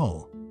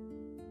alcohol.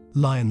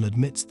 Lionel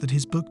admits that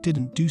his book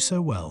didn't do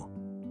so well.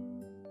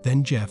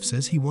 Then Jeff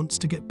says he wants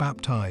to get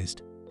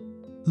baptized.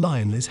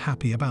 Lionel is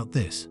happy about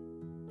this.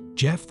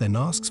 Jeff then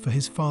asks for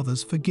his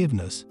father's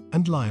forgiveness,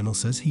 and Lionel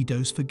says he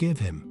does forgive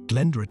him.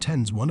 Glenda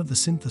attends one of the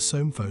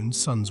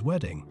synthesophone's son's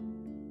wedding.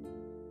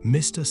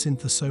 Mr.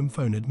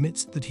 Synthesophone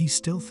admits that he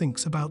still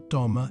thinks about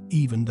Dahmer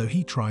even though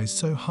he tries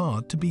so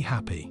hard to be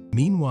happy.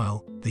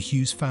 Meanwhile, the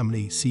Hughes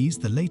family sees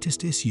the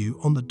latest issue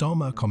on the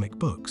Dahmer comic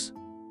books.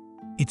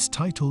 It's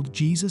titled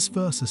Jesus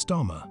vs.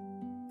 Dahmer.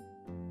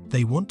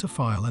 They want to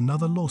file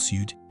another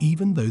lawsuit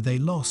even though they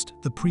lost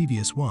the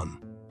previous one.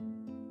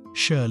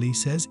 Shirley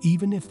says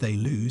even if they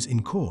lose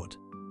in court,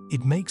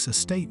 it makes a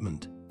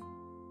statement.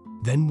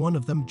 Then one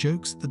of them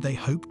jokes that they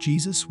hope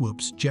Jesus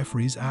whoops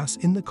Jeffrey's ass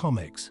in the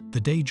comics. The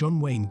day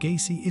John Wayne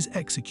Gacy is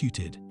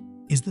executed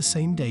is the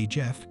same day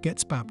Jeff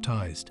gets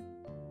baptized.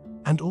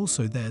 And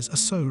also there's a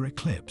solar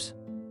eclipse.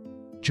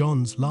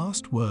 John's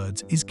last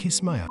words is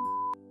 "Kiss my ass."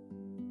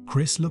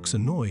 Chris looks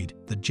annoyed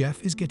that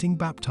Jeff is getting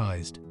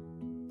baptized.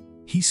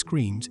 He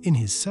screams in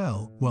his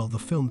cell while the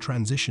film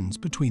transitions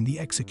between the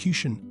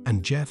execution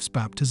and Jeff's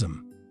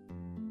baptism.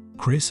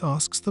 Chris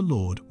asks the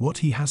Lord what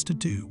he has to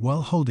do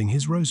while holding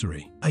his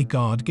rosary. A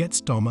guard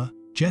gets Dahmer,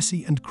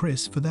 Jesse, and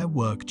Chris for their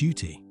work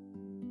duty.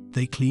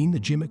 They clean the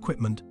gym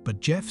equipment,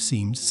 but Jeff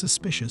seems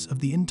suspicious of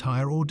the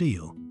entire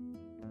ordeal.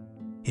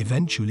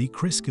 Eventually,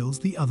 Chris kills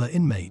the other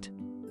inmate.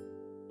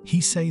 He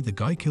says the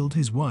guy killed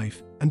his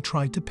wife and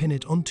tried to pin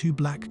it on two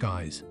black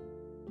guys.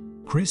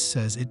 Chris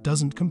says it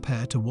doesn't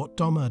compare to what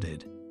Dahmer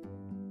did.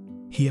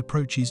 He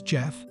approaches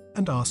Jeff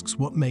and asks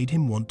what made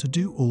him want to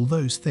do all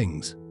those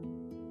things.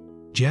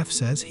 Jeff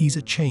says he's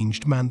a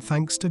changed man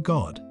thanks to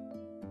God.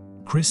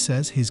 Chris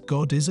says his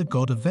God is a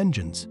God of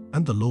vengeance,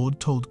 and the Lord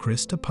told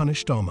Chris to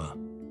punish Dahmer.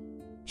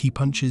 He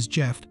punches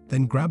Jeff,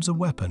 then grabs a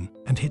weapon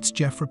and hits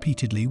Jeff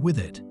repeatedly with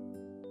it.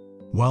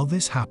 While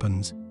this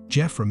happens,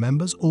 Jeff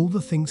remembers all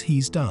the things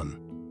he's done.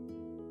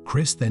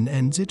 Chris then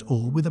ends it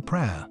all with a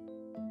prayer.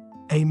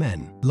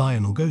 Amen.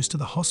 Lionel goes to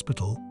the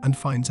hospital and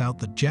finds out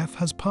that Jeff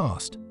has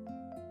passed.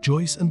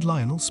 Joyce and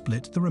Lionel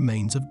split the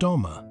remains of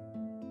Dahmer.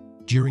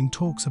 During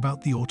talks about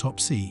the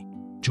autopsy,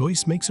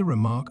 Joyce makes a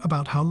remark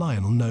about how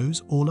Lionel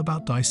knows all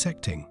about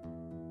dissecting.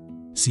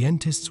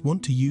 Scientists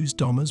want to use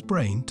Dahmer's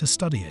brain to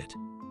study it.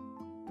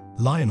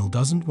 Lionel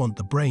doesn't want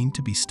the brain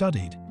to be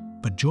studied,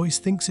 but Joyce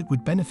thinks it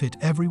would benefit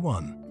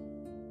everyone.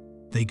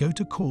 They go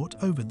to court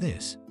over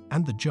this,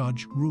 and the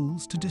judge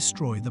rules to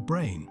destroy the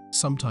brain.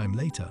 Sometime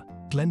later,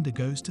 Glenda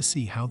goes to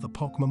see how the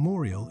Pock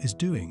Memorial is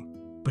doing,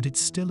 but it's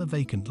still a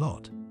vacant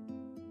lot.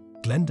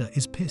 Glenda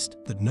is pissed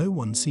that no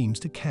one seems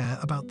to care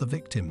about the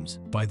victims.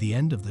 By the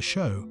end of the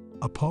show,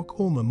 a Pock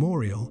or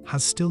memorial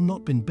has still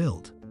not been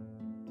built.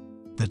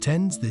 That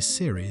ends this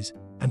series,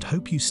 and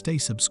hope you stay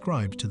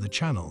subscribed to the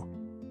channel.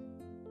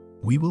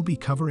 We will be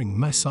covering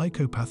my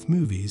psychopath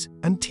movies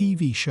and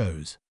TV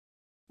shows.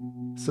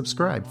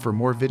 Subscribe for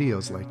more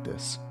videos like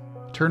this.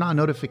 Turn on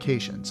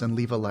notifications and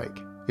leave a like.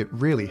 It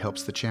really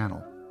helps the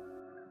channel.